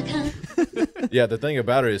trying to come. Yeah, the thing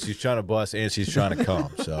about her is she's trying to bust and she's trying to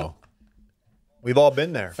come. So We've all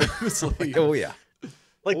been there. oh yeah.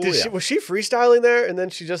 Like, Oh, was she freestyling there, and then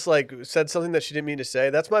she just like said something that she didn't mean to say?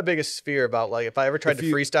 That's my biggest fear about like if I ever tried to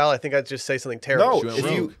freestyle, I think I'd just say something terrible.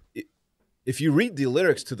 No, if you read the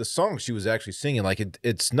lyrics to the song she was actually singing, like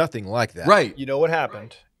it's nothing like that. Right. You know what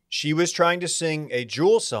happened? She was trying to sing a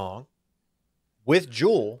Jewel song with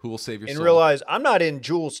Jewel. Who will save your and soul? realize I'm not in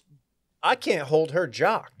Jewel's. I can't hold her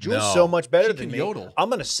jock. Jewel's No. so much better She than can me. yodel. I'm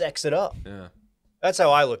gonna sex it up. Yeah. That's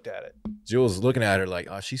how I looked at it. Jules looking at her like,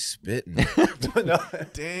 oh, she's spitting. No.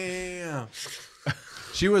 Damn.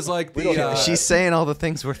 She was like the. She's saying all the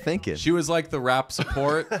things we're thinking. She was like the rap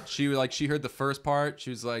support. She heard the first part.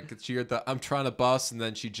 She was like, she heard the I'm trying to bust, and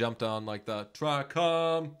then she jumped on like the try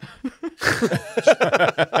come.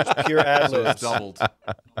 Pure ad So it's libs. doubled.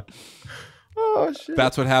 Oh shit.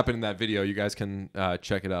 That's what happened in that video. You guys can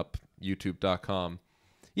check it up, youtube.com.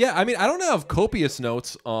 Yeah, I mean, I don't have copious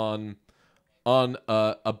notes on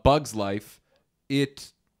A Bug's Life.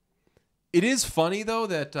 It is funny though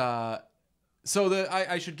that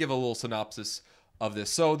I should give a little synopsis of this.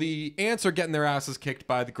 So the ants are getting their asses kicked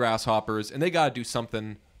by the grasshoppers, and they got to do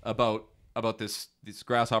something about this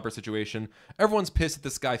grasshopper situation. Everyone's pissed at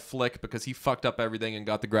this guy Flick because he fucked up everything and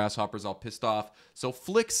got the grasshoppers all pissed off. So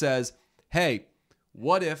Flick says, "Hey,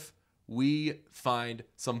 what if we find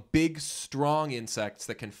some big, strong insects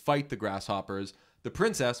that can fight the grasshoppers?" The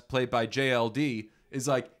princess, played by JLD, is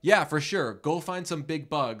like, "Yeah, for sure. Go find some big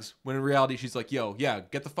bugs." When in reality, she's like, "Yo, yeah,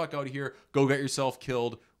 get the fuck out of here. Go get yourself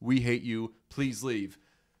killed. We hate you. Please leave."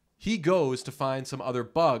 He goes to find some other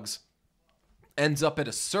bugs, ends up at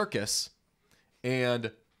a circus,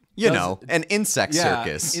 and an insect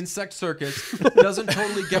circus. Insect circus. Doesn't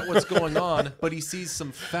totally get what's going on, but he sees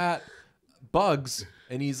some fat bugs,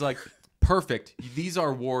 and he's like, "Perfect. These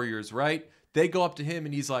are warriors, right?" They go up to him,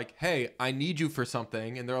 and he's like, "Hey, I need you for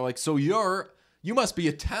something." And they're like, "So you must be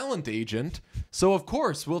a talent agent. So of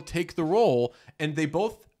course we'll take the role." And they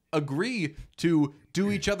both agree to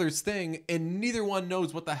do each other's thing, and neither one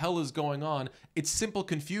knows what the hell is going on. It's simple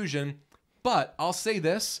confusion. But I'll say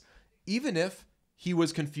this, even if he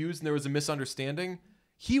was confused and there was a misunderstanding,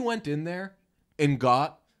 he went in there and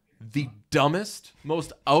got the dumbest,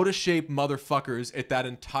 most out of shape motherfuckers at that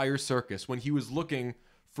entire circus when he was looking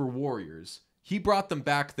for warriors. He brought them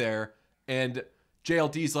back there, and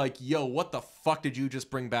JLD's like, "Yo, what the fuck did you just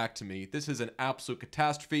bring back to me? This is an absolute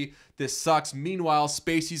catastrophe. This sucks." Meanwhile,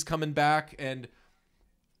 Spacey's coming back, and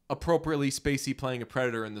appropriately Spacey playing a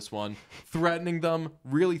predator in this one, threatening them,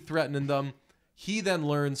 really threatening them. He then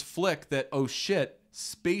learns Flick that, oh shit,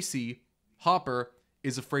 Spacey Hopper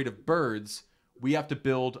is afraid of birds. We have to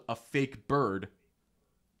build a fake bird.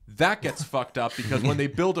 That gets fucked up because when they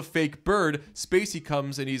build a fake bird, Spacey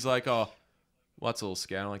comes and he's like, oh, well, that's a little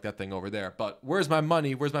scary. I don't like that thing over there. But where's my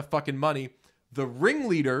money? Where's my fucking money? The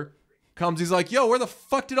ringleader comes. He's like, yo, where the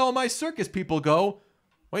fuck did all my circus people go?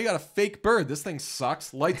 Well, you got a fake bird. This thing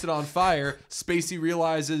sucks. Lights it on fire. Spacey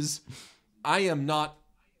realizes I am not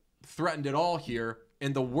threatened at all here.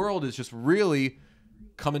 And the world is just really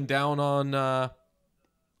coming down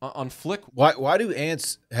on Flick. Why do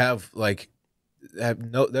ants have they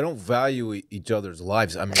don't value each other's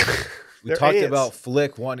lives? I mean, we talked ants. about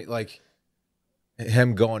Flick wanting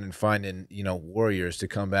him going and finding warriors to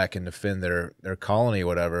come back and defend their colony or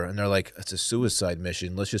whatever, and they're like, it's a suicide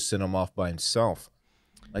mission. Let's just send him off by himself.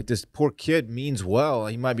 Like, this poor kid means well.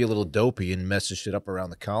 He might be a little dopey and messes shit up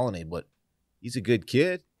around the colony, but he's a good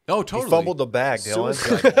kid. Oh, totally. He fumbled the bag,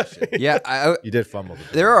 Dylan. Yeah, You did fumble the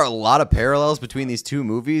bag. there are a lot of parallels between these two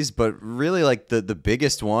movies, but really, like, the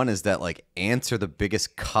biggest one is that, like, ants are the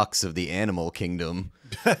biggest cucks of the animal kingdom.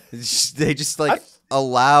 They just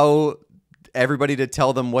allow everybody to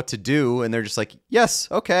tell them what to do, and they're just like, yes,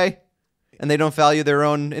 okay, and they don't value their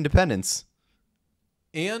own independence.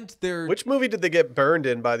 And they're Which movie did they get burned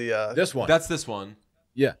in by the? This one. That's this one.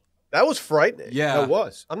 Yeah, That was frightening. Yeah. that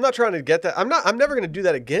was. I'm not trying to get that. I'm never going to do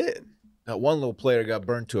that again. That one little player got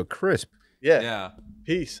burned to a crisp. Yeah. Yeah.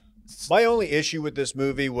 Peace. My only issue with this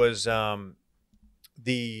movie was I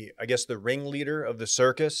guess the ringleader of the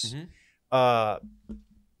circus,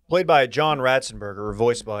 played by John Ratzenberger, or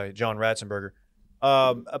voiced by John Ratzenberger.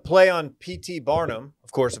 A play on P.T. Barnum,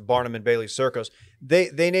 of course, of Barnum and Bailey Circus.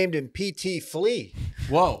 They named him P.T. Flea.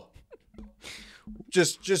 Whoa.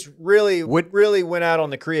 Just really went out on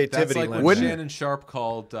the That's creativity like limit. what Shannon Sharp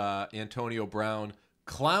called Antonio Brown,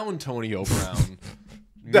 Clown Tonio Brown.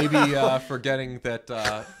 Maybe forgetting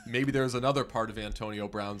that maybe there's another part of Antonio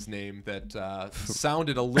Brown's name that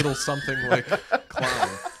sounded a little something like clown.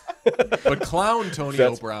 But Clown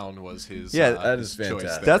Tonio Brown was his that is his choice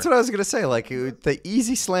fantastic. there. That's what I was gonna say. Like, the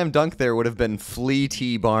easy slam dunk there would have been Flea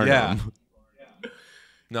T. Barnum. Yeah.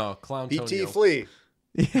 No, Clown P.T. Tonio. Flea.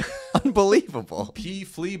 Unbelievable. P.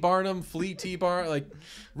 Flea Barnum, Flea T. Bar, like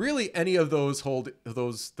really any of those hold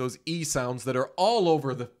those E sounds that are all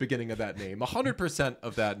over the beginning of that name. 100%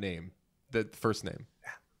 of that name, the first name.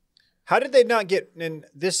 How did they not get, and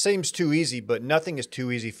this seems too easy, but nothing is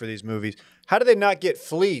too easy for these movies. How did they not get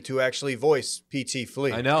Flea to actually voice P.T.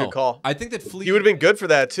 Flea? I know. Good call. I think that Flea. He would have been good for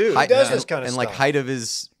that too. He does this kind of and stuff. like height of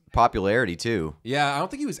his popularity too. Yeah, I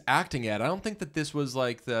don't think he was acting yet. I don't think that this was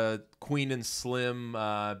like the Queen and Slim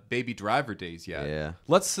Baby Driver days yet. Yeah.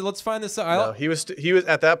 Let's find this out. No, he was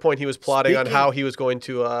at that point. He was plotting on Speaking- how he was going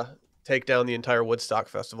to take down the entire Woodstock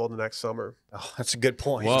Festival the next summer. Oh, that's a good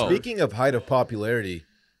point. Whoa. Speaking of height of popularity,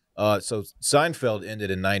 so Seinfeld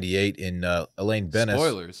ended in '98, and Elaine Bennis,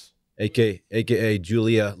 Spoilers. aka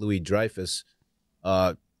Julia Louis-Dreyfus,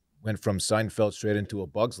 went from Seinfeld straight into A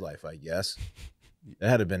Bug's Life, I guess. That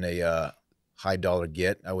had to have been a high dollar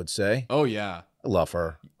get, I would say. Oh yeah. I love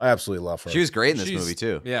her. I absolutely love her. She was great in this She's- movie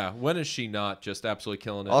too. Yeah. When is she not just absolutely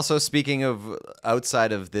killing it? Also, speaking of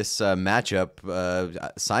outside of this matchup,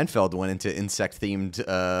 Seinfeld went into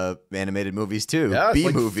insect-themed animated movies too. Yeah, it's B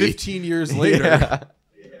like movie. 15 years later. Yeah.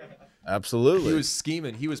 Absolutely. He was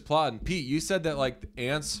scheming. He was plotting. Pete, you said that like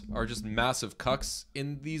ants are just massive cucks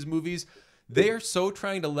in these movies. They are so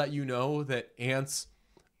trying to let you know that ants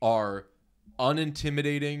are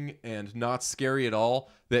unintimidating and not scary at all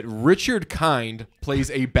that Richard Kind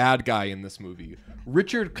plays a bad guy in this movie.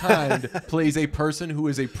 Richard Kind plays a person who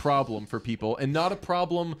is a problem for people, and not a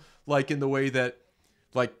problem like in the way that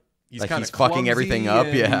like he's Like kind he's of fucking everything up,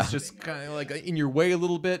 yeah. He's just kind of like in your way a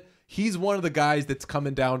little bit. He's one of the guys that's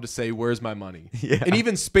coming down to say, "Where's my money?" Yeah. And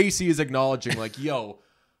even Spacey is acknowledging, like, "Yo,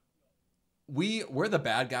 we're the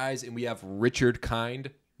bad guys, and we have Richard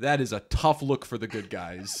Kind. That is a tough look for the good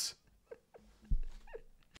guys."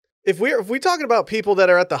 If we talking about people that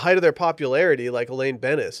are at the height of their popularity, like Elaine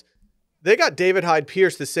Bennis, they got David Hyde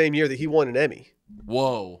Pierce the same year that he won an Emmy.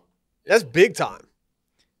 Whoa. That's big time.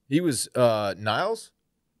 He was Niles?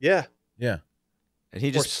 Yeah. Yeah. And he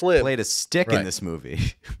Or just Slim. played a stick in Right. this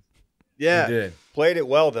movie. Yeah. He did. Played it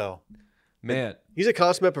well, though. Man. He's a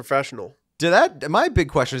consummate professional. My big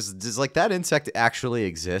question is, does like that insect actually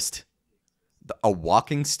exist? A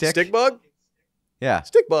walking stick? Stick bug? Yeah.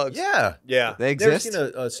 Stick bugs. Yeah. Yeah. They Never exist?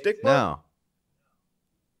 seen a stick bug?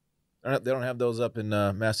 No. They don't have those up in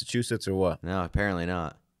Massachusetts or what? No, apparently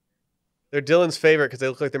not. They're Dylan's favorite because they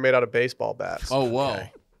look like they're made out of baseball bats. Oh, whoa.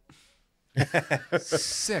 Okay.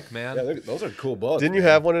 Sick, man. Yeah, those are cool bugs. Didn't you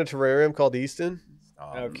have one in a terrarium called Easton?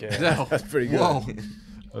 Okay. No. That's pretty good. Whoa.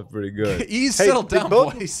 That's pretty good. Ease, Hey, settle did down,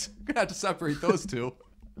 both- boys. We're gonna have to separate those two.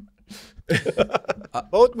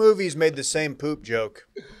 Both movies made the same poop joke.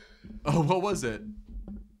 Oh, what was it?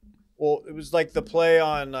 Well, it was like the play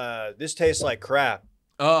on "This tastes like crap."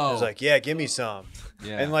 Oh, It was like, "Yeah, give me some."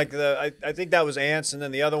 yeah. And like I think that was Antz, and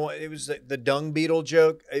then the other one, it was the dung beetle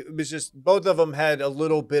joke. It was just both of them had a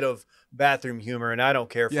little bit of bathroom humor, and I don't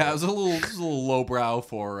care for yeah, it it. was a little lowbrow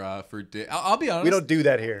for. I'll be honest. We don't do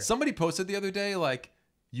that here. Somebody posted the other day like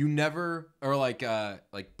you never or like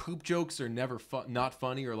poop jokes are never not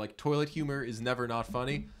funny or like toilet humor is never not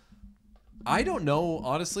funny. I don't know,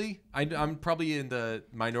 honestly. I'm probably in the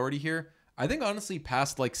minority here. I think honestly,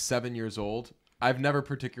 past like 7 years old, I've never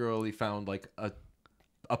particularly found like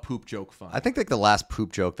a poop joke fun. I think like the last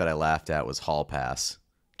poop joke that I laughed at was Hall Pass,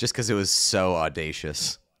 just because it was so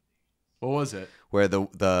audacious. What was it? Where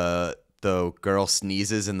the girl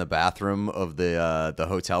sneezes in the bathroom of the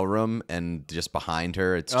hotel room, and just behind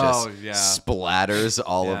her, it's just splatters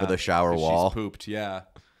all over the shower 'cause wall. She's pooped, yeah.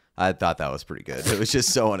 I thought that was pretty good. It was just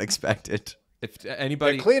so unexpected. If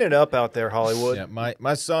anybody, Clean it up out there, Hollywood. Yeah,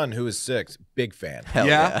 my son, who is 6, big fan. Hell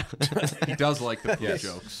yeah, yeah. he does like the poop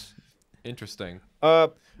jokes. Interesting.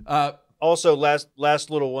 Also, last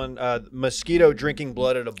little one. Mosquito drinking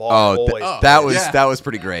blood at a bar. Oh, always. that was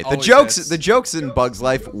pretty great. Always The jokes in Bug's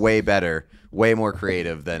Life way better, way more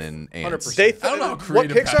creative than in Antz. 100%. I don't know how What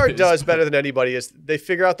creative that Pixar is. does better than anybody is they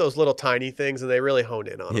figure out those little tiny things and they really hone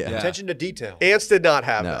in on them. Yeah. Attention to detail. Ants did not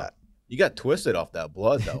have No. that. You got twisted off that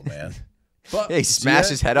blood, though, man. But Yeah, he smashed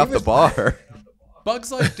his head off the bar.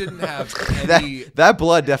 Bugs Life didn't have that any. that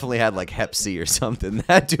blood definitely had like Hep C or something.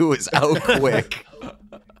 That dude was out quick.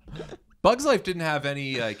 Bugs Life didn't have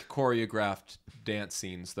any like choreographed dance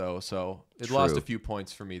scenes though, so it lost True. a few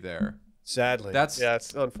points for me there. Sadly. That's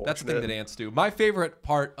It's unfortunate. that's the thing that ants do. My favorite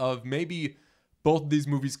part of maybe both of these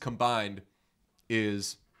movies combined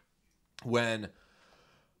is when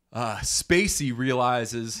Spacey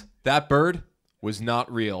realizes that bird was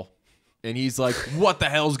not real. And he's like, what the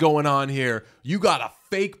hell's going on here? You got a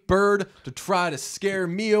fake bird to try to scare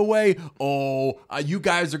me away? Oh, you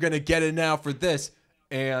guys are going to get it now for this.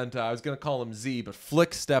 And I was going to call him Z, but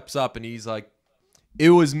Flick steps up and he's like,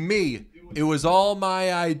 it was me. It was all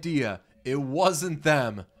my idea. It wasn't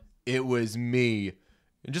them. It was me.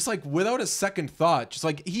 And just like without a second thought, just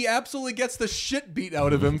like he absolutely gets the shit beat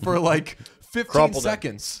out of him for like 15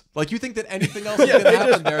 seconds. Like you think that anything else is going to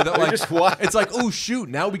happen there that like it's like, oh shoot,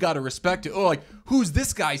 now we got to respect it. Oh, like who's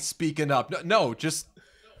this guy speaking up? No, just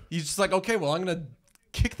he's just like, okay, well I'm going to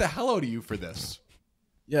kick the hell out of you for this.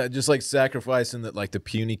 Yeah, just like sacrificing the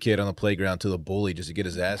puny kid on the playground to the bully just to get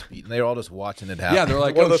his ass beat. And they're all just watching it happen. Yeah, they're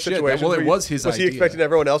like, One of oh those shit, situations well it where was his was idea. he expecting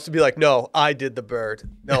everyone else to be like, no, I did the bird.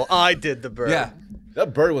 No, I did the bird. Yeah.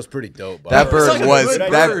 That bird was pretty dope. That bird like a was good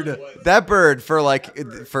bird. that bird for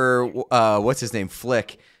what's his name,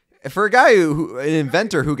 Flick. For a guy an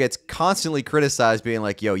inventor who gets constantly criticized, being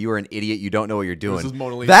like, "Yo, you are an idiot. You don't know what you're doing." is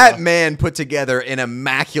Mona Lisa. That man put together an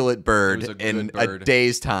immaculate bird It was a good in bird. a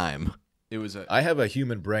day's time. It was a I have a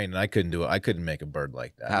human brain, and I couldn't do it. I couldn't make a bird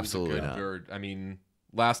like that. Absolutely good not. bird. I mean,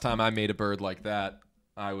 last time I made a bird like that,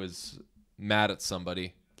 I was mad at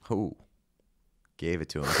somebody. Who gave it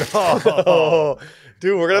to him? Oh,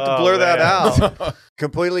 dude, we're gonna have to blur that out.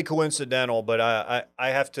 completely coincidental, but I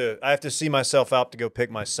have to see myself out to go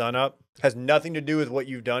pick my son up. Has nothing to do with what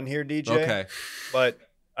you've done here, DJ. Okay. But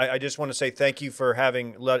I just want to say thank you for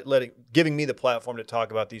having giving me the platform to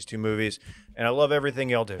talk about these two movies, and I love everything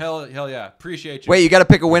y'all do. Hell yeah. Appreciate you. Wait, you got to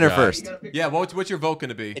pick a winner first. Yeah, what's your vote going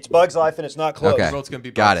to be? It's Bug's Life, and it's not close. Okay. Your vote's going to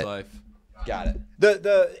be Got Bug's it. Life. Got it.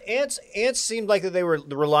 The ants seemed like that they were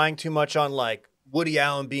relying too much on like Woody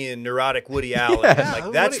Allen being neurotic Woody Allen. Yeah,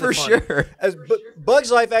 like that's for the fun. sure. But Bug's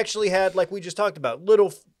Life actually had, like we just talked about,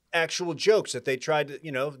 little actual jokes that they tried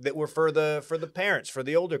to, that were for the parents, for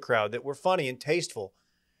the older crowd, that were funny and tasteful.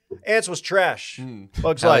 Antz was trash.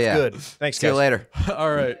 Bug's Hell Life, yeah. good. Thanks, See you guys. later.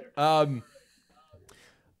 All right.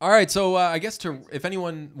 All right. So I guess if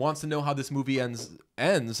anyone wants to know how this movie ends.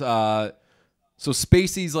 So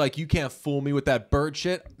Spacey's like, you can't fool me with that bird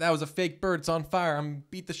shit. That was a fake bird. It's on fire. I'm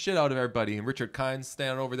beat the shit out of everybody. And Richard Kine's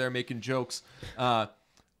standing over there making jokes.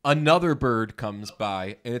 Another bird comes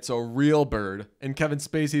by, and it's a real bird. And Kevin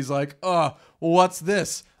Spacey's like, oh, what's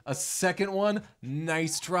this? A second one?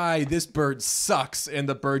 Nice try. This bird sucks. And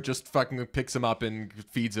the bird just fucking picks him up and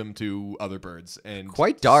feeds him to other birds. And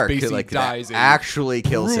Quite dark. Spacey Like dies that a actually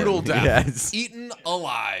kills brutal him. death. Yes. Eaten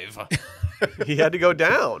alive. He had to go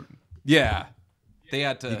down. Yeah. They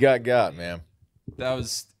had to. You got, man. That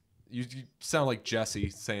was. You sound like Jesse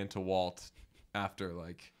saying to Walt after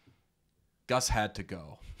like Gus had to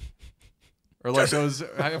go, or like those.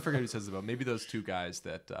 I forget who says about. Maybe those two guys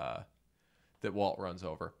that Walt runs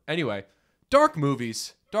over. Anyway, dark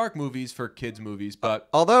movies for kids movies. But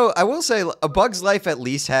although I will say, A Bug's Life at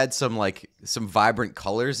least had some vibrant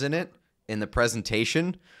colors in it in the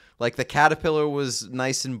presentation. Like the caterpillar was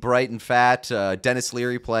nice and bright and fat. Dennis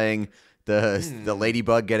Leary playing the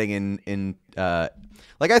ladybug getting in.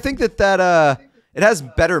 Like I think that it has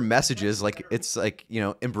better messages. Like it's like, you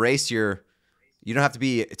know, embrace your. You don't have to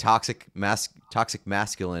be toxic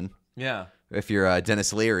masculine. Yeah. If you're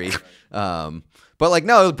Dennis Leary, but like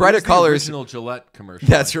no brighter the colors. Original Gillette commercial.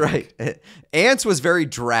 That's right. Antz was very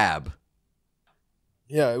drab.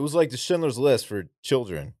 Yeah, it was like the Schindler's List for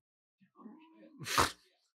children.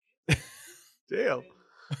 Damn.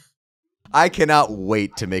 I cannot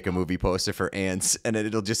wait to make a movie poster for Antz, and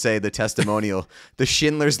it'll just say the testimonial, the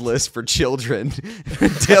Schindler's List for children,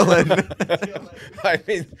 Dylan. I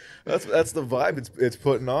mean, that's the vibe it's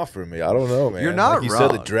putting off for me. I don't know, man. You're not like you wrong.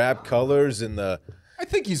 said, the drab colors and the I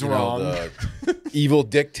think he's wrong. the evil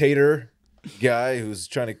dictator guy who's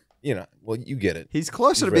trying to, you know, well, you get it. He's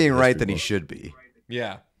closer to read being the right history than he book. should be.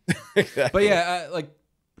 Yeah. Exactly. But yeah, like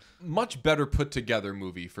much better put together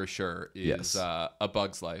movie for sure is Yes. A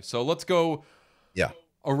Bug's Life. So let's go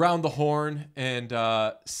around the horn and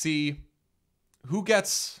see who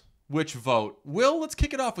gets which vote. Will, let's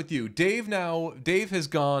kick it off with you. Dave has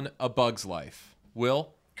gone A Bug's Life.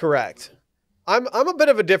 Will? Correct. I'm a bit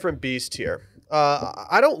of a different beast here.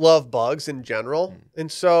 I don't love bugs in general.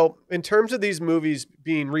 And so in terms of these movies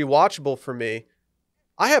being rewatchable for me,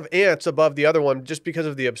 I have Antz above the other one just because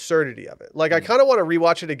of the absurdity of it. Like I kind of want to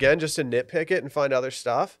rewatch it again just to nitpick it and find other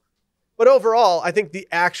stuff. But overall, I think the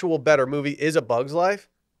actual better movie is A Bug's Life.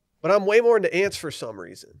 But I'm way more into Antz for some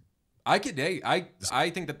reason. I think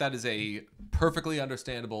that is a perfectly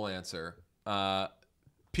understandable answer.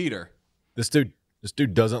 Peter. This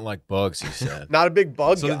dude doesn't like bugs, he said. Not a big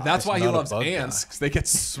bug So guy. that's why he not a loves bug ants, guy. because they get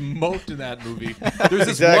smoked in that movie. There's this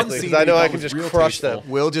Exactly, one 'cause scene I know that I he can thought was just real crush tasteful. them.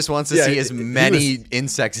 Will just wants to Yeah, see as he many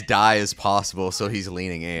insects die as possible, so he's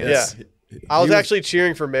leaning Antz. Yeah. I was actually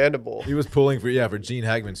cheering for Mandible. He was pulling for Gene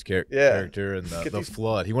Hackman's character and Get the these-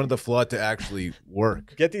 flood. He wanted the flood to actually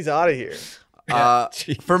work. Get these out of here.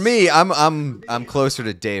 For me, I'm closer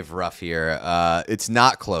to Dave Ruff here. It's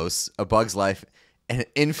not close. A Bug's Life, an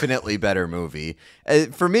infinitely better movie.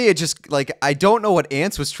 For me, it just like I don't know what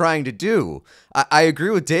Antz was trying to do. I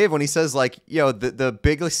agree with Dave when he says like, you know, the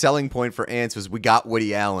big selling point for Antz was we got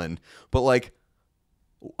Woody Allen, but like,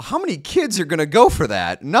 how many kids are gonna go for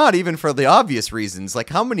that? Not even for the obvious reasons. Like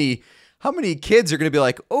how many kids are gonna be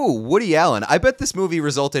like, oh, Woody Allen? I bet this movie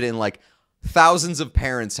resulted in like thousands of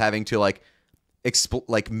parents having to like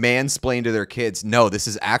mansplain to their kids, no, this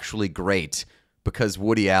is actually great because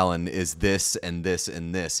Woody Allen is this and this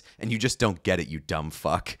and this, and you just don't get it, you dumb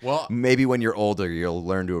fuck. Well, maybe when you're older, you'll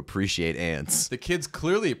learn to appreciate Antz. the kids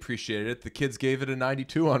clearly appreciated it. The kids gave it a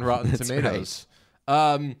 92 on Rotten Tomatoes.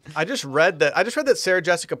 I just read that Sarah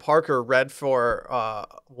Jessica Parker read for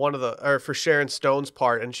for Sharon Stone's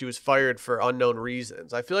part, and she was fired for unknown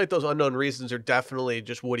reasons. I feel like those unknown reasons are definitely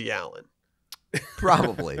just Woody Allen.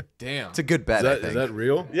 Probably. Damn. It's a good bet, I think. Is that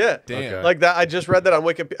real? Yeah, Damn. Okay. like that. I just read that on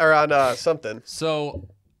Wikipedia or on something. So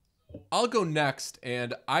I'll go next,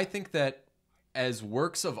 and I think that as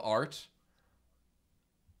works of art,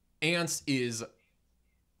 Antz is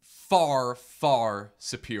far, far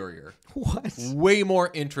superior. What? Way more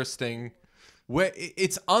interesting.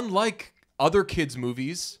 It's unlike other kids'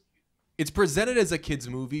 movies. It's presented as a kids'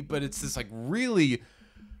 movie, but it's this like really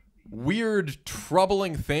weird,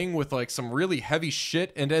 troubling thing with like some really heavy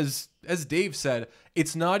shit. And as Dave said,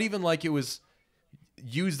 it's not even like it was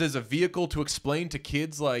used as a vehicle to explain to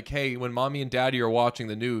kids like, hey, when mommy and daddy are watching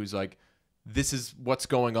the news, like this is what's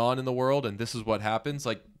going on in the world and this is what happens.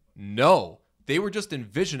 Like, no, they were just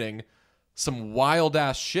envisioning some wild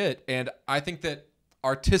ass shit. And I think that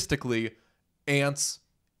artistically, Antz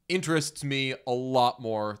interests me a lot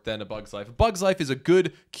more than A Bug's Life. A Bug's Life is a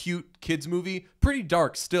good, cute kids movie, pretty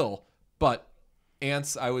dark still, but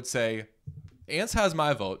Antz, I would say, Antz has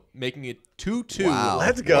my vote, making it 2-2. Wow.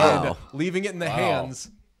 Let's go. Wow. And leaving it in the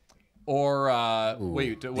hands. Or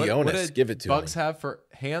wait, what onus. did Give it to Bugs me. have for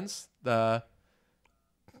hands? The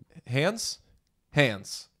hands.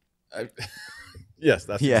 Yes,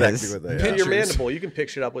 that's Yes. exactly what they Pin are. your Pictures. Mandible. You can pick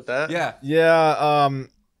shit up with that. Yeah. Yeah,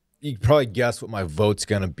 you can probably guess what my vote's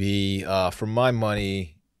gonna be. For my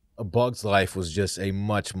money, A Bug's Life was just a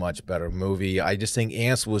much, much better movie. I just think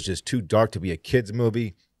Antz was just too dark to be a kid's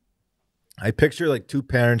movie. I picture like two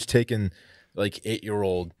parents taking like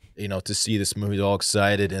 8-year-old to see this movie, all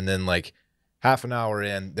excited, and then like half an hour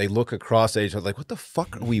in, they look across at each other like, what the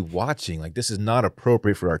fuck are we watching? Like, this is not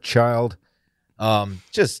appropriate for our child.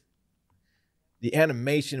 Just the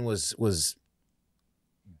animation was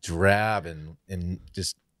drab and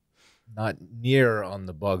just not near on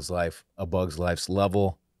the A Bug's Life's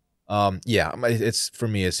level. It's for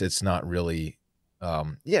me, it's not really.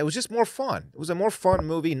 It was just more fun. It was a more fun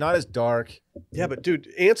movie, not as dark. Yeah, but dude,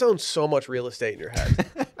 Antz owns so much real estate in your head.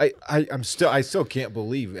 I still can't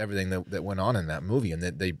believe everything that went on in that movie, and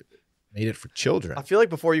that they made it for children. I feel like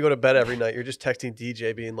before you go to bed every night, you're just texting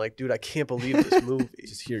DJ being like, dude, I can't believe this movie.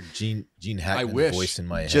 Just hear Gene Hackman's voice in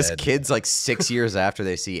my head. Just kids like 6 years after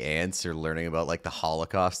they see Antz are learning about like the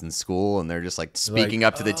Holocaust in school, and they're just like speaking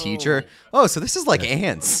up to the teacher. Oh, so this is like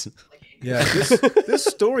Antz. Yeah, this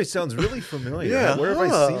story sounds really familiar. Yeah. Where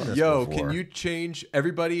have I seen this before? Can you change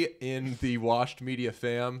everybody in the Washed Media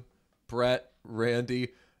fam? Brett, Randy,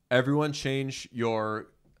 everyone change your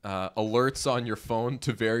alerts on your phone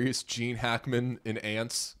to various Gene Hackman and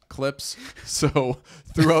Antz clips. So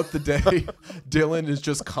throughout the day, Dylan is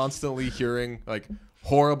just constantly hearing like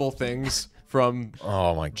horrible things from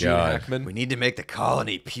Oh my Gene God. Hackman. We need to make the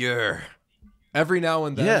colony pure. Every now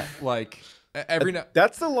and then,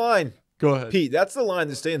 That's the line. Go ahead. Pete, that's the line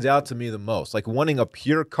that stands out to me the most. Like wanting a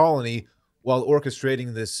pure colony while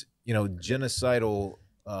orchestrating this, genocidal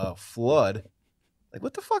flood. Like,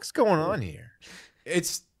 what the fuck's going on here?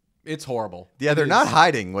 It's horrible. Yeah, they're not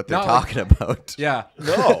hiding what they're talking about. Yeah.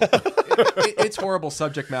 No. It's horrible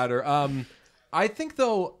subject matter. I think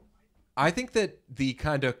that the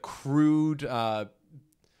kind of crude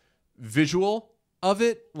visual of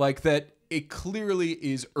it, like that it clearly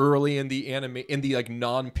is early in the like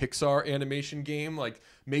non-Pixar animation game. Like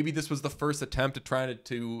maybe this was the first attempt at trying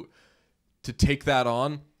to take that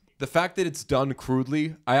on. The fact that it's done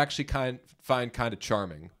crudely, I actually find kind of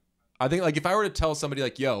charming. I think like if I were to tell somebody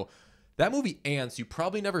like, yo, that movie Antz, you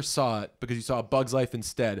probably never saw it because you saw A Bug's Life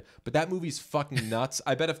instead, but that movie's fucking nuts.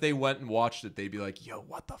 I bet if they went and watched it, they'd be like, yo,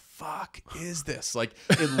 what the fuck is this? Like,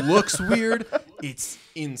 it looks weird. It's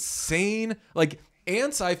insane. Like,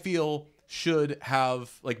 Antz, I feel, should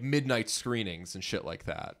have like midnight screenings and shit like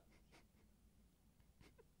that.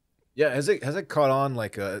 Yeah, has it caught on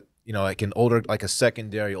like a like a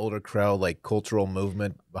secondary older crowd, like cultural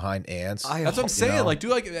movement behind Antz? That's what I'm saying. Like,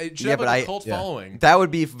 it should have like a cult following. That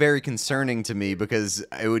would be very concerning to me because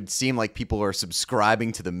it would seem like people are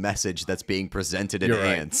subscribing to the message that's being presented in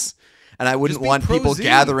Antz. And I wouldn't want people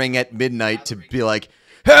gathering at midnight to be like,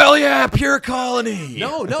 hell yeah, pure colony.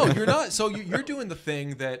 No, you're not. So you're doing the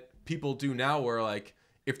thing that people do now where like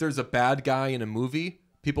if there's a bad guy in a movie,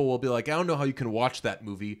 people will be like, I don't know how you can watch that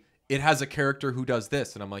movie. It has a character who does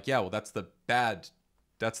this. And I'm like, yeah, well, that's the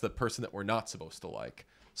person that we're not supposed to like.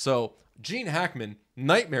 So Gene Hackman,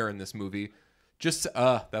 nightmare in this movie. Just,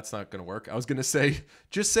 that's not going to work. I was going to say,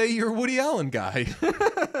 just say you're a Woody Allen guy.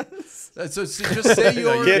 So just say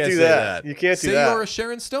you're... You can't do that. You can't do that. Say you're a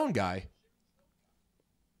Sharon Stone guy.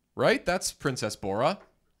 Right? That's Princess Bora.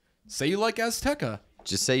 Say you like Azteca.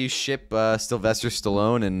 Just say you ship Sylvester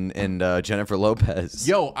Stallone and Jennifer Lopez.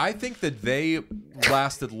 Yo, I think that they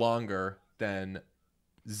lasted longer than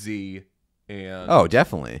Z and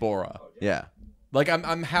definitely Bora. Yeah. Like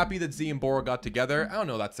I'm happy that Z and Bora got together. I don't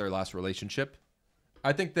know that's their last relationship.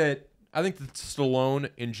 I think that Stallone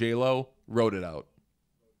and J-Lo wrote it out.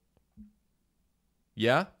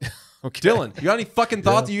 Yeah? Okay. Dylan, you got any fucking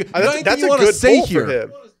thoughts? You got anything that's you a want to good say poll here? for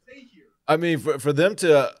him. I mean, for them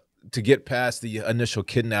to get past the initial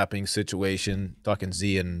kidnapping situation, talking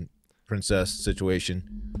Z and Princess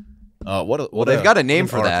situation, they've got a name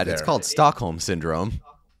for that. It's called Stockholm Syndrome.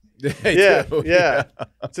 Yeah.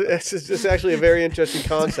 It's actually a very interesting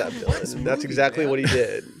concept, Dylan, and that's exactly what he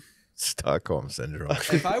did. Stockholm Syndrome.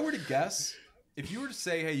 If I were to guess, if you were to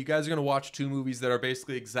say, hey, you guys are going to watch two movies that are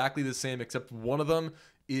basically exactly the same, except one of them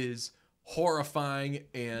is horrifying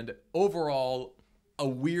and overall a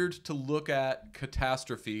weird to look at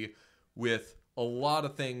catastrophe with a lot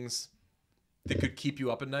of things that could keep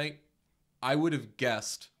you up at night, I would have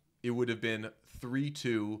guessed it would have been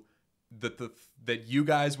 3-2, that you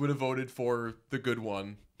guys would have voted for the good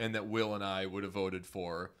one, and that Will and I would have voted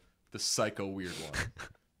for the psycho weird one.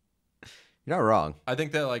 You're not wrong. I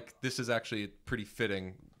think that like this is actually a pretty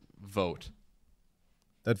fitting vote.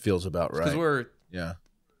 That feels about right. Because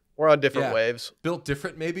we're on different waves. Built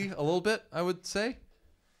different, maybe a little bit. I would say.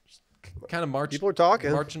 Just kind of march. People are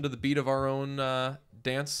talking. Marching to the beat of our own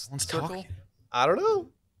dance circle. Talking. I don't know.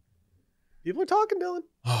 People are talking, Dylan.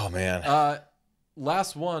 Oh man.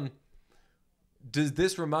 Last one. Does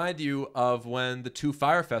this remind you of when the two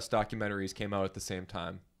Firefest documentaries came out at the same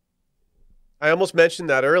time? I almost mentioned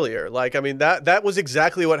that earlier. Like, I mean, that was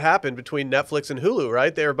exactly what happened between Netflix and Hulu,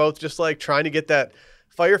 right? They were both just like trying to get that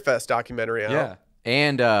Firefest documentary out. Yeah.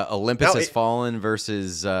 And Olympus Has Fallen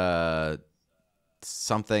versus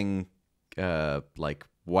something like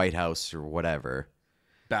White House or whatever.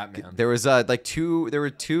 Batman. There was there were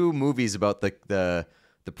two movies about the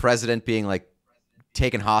president being like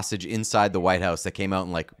taken hostage inside the White House that came out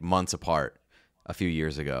in like months apart a few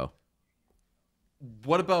years ago.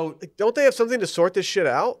 What about? Like, don't they have something to sort this shit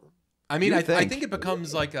out? I mean, I think it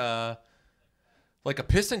becomes like a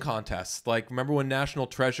pissing contest. Like, remember when National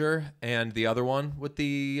Treasure and the other one with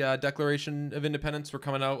the Declaration of Independence were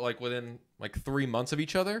coming out like within like 3 months of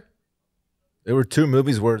each other? There were two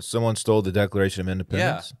movies where someone stole the Declaration of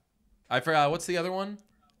Independence. Yeah. I forgot. What's the other one?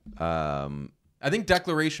 I think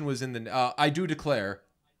Declaration was in the I Do Declare,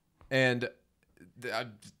 and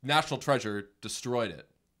National Treasure destroyed it.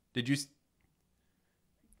 Did you?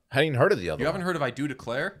 I hadn't heard of the other. You haven't heard of I Do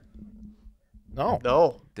Declare?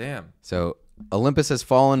 No. Damn. So Olympus Has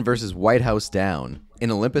Fallen versus White House Down.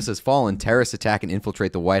 In Olympus Has Fallen, terrorists attack and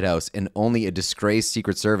infiltrate the White House, and only a disgraced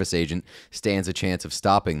Secret Service agent stands a chance of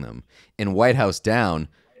stopping them. In White House Down,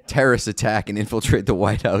 terrorists attack and infiltrate the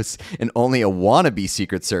White House, and only a wannabe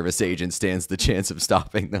Secret Service agent stands the chance of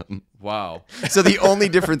stopping them. Wow. So the only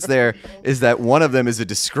difference there is that one of them is a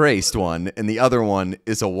disgraced one, and the other one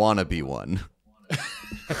is a wannabe one.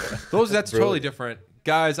 That's totally different.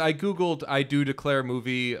 Guys, I Googled I Do Declare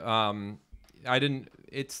movie. There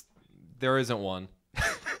isn't one.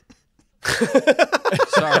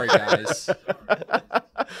 Sorry, guys.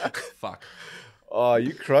 Fuck. Oh,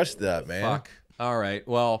 you crushed that, man. Fuck. All right.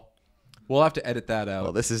 Well, we'll have to edit that out.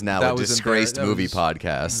 Well, this is now a disgraced movie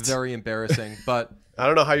podcast. Very embarrassing, but I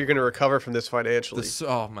don't know how you're going to recover from this financially.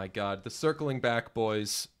 Oh my God. The circling back,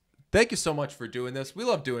 boys. Thank you so much for doing this. We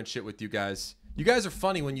love doing shit with you guys. You guys are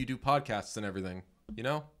funny when you do podcasts and everything, you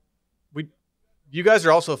know? You guys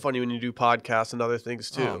are also funny when you do podcasts and other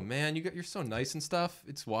things too. Oh man, you're so nice and stuff.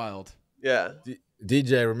 It's wild. Yeah.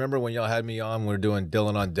 DJ, remember when y'all had me on? We were doing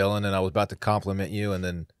Dillon on Dillon, and I was about to compliment you, and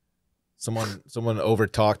then someone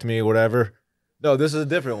overtalked me or whatever. No, this is a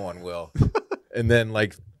different one, Will. And then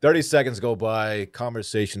like 30 seconds go by,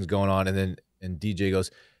 conversation's going on, and DJ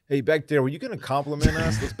goes, "Hey, back there, were you going to compliment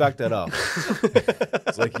us? Let's back that up."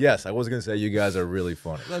 It's like, yes, I was going to say you guys are really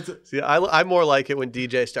funny. See, I more like it when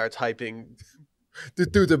DJ starts hyping. The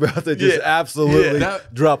dude's about to just absolutely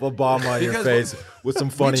drop a bomb on your face with some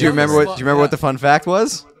funny. Do you remember what the fun fact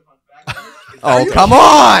was? Oh, come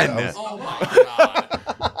on! Oh my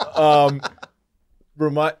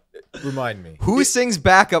God. Remind me. Who sings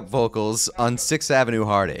backup vocals on 6th Avenue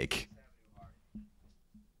Heartache?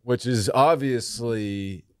 Which is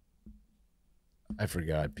obviously, I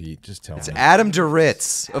forgot, Pete. Just tell me. It's Adam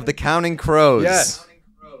Duritz of the Counting Crows. Yes.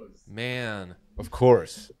 Man. Of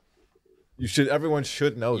course. Everyone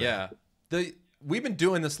should know that. Yeah. We've been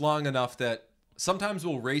doing this long enough that sometimes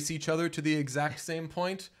we'll race each other to the exact same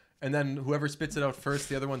point, and then whoever spits it out first,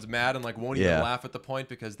 the other one's mad and like won't even laugh at the point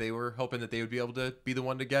because they were hoping that they would be able to be the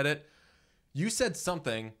one to get it. You said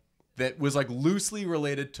something that was like loosely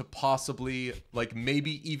related to possibly, like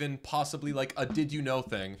maybe even possibly like a did you know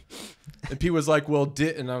thing. And Pete was like, well,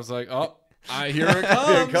 and I was like, oh, here it comes.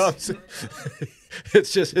 Here it comes.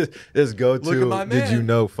 It's just his go-to did you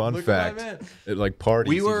know fun fact. At like parties,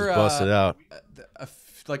 we were just bust it out.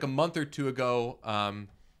 Like a month or two ago,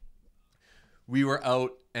 we were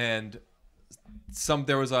out and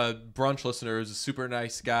there was a brunch listener who's a super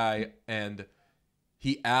nice guy, and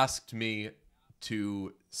he asked me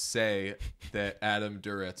to say that Adam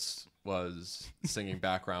Duritz was singing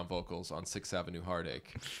background vocals on 6th Avenue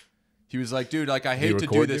Heartache. He was like, dude, like I hate to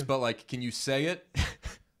do this, but like, can you say it?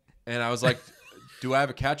 And I was like, do I have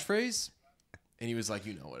a catchphrase? And he was like,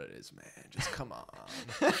 you know what it is, man. Just come on.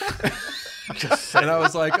 And I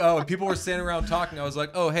was like, oh, and people were standing around talking. I was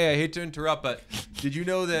like, oh, hey, I hate to interrupt, but did you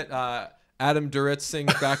know that Adam Duritz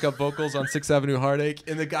sings backup vocals on 6th Avenue Heartache?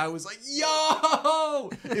 And the guy was like, yo!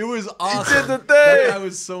 It was awesome. He did the thing. That guy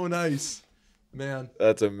was so nice. Man.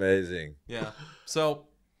 That's amazing. Yeah. So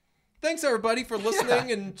thanks, everybody, for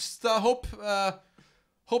listening. And just hope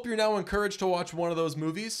you're now encouraged to watch one of those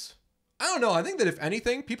movies. I don't know. I think that if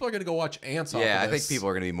anything, people are going to go watch Antz. Yeah, I think people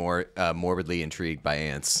are going to be more morbidly intrigued by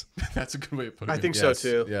Antz. That's a good way of putting it. I think so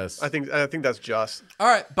too. Yes. I think that's just. All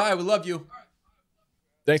right. Bye. We love you.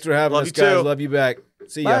 Thanks for having us, guys. Love you back.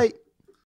 See ya. Bye.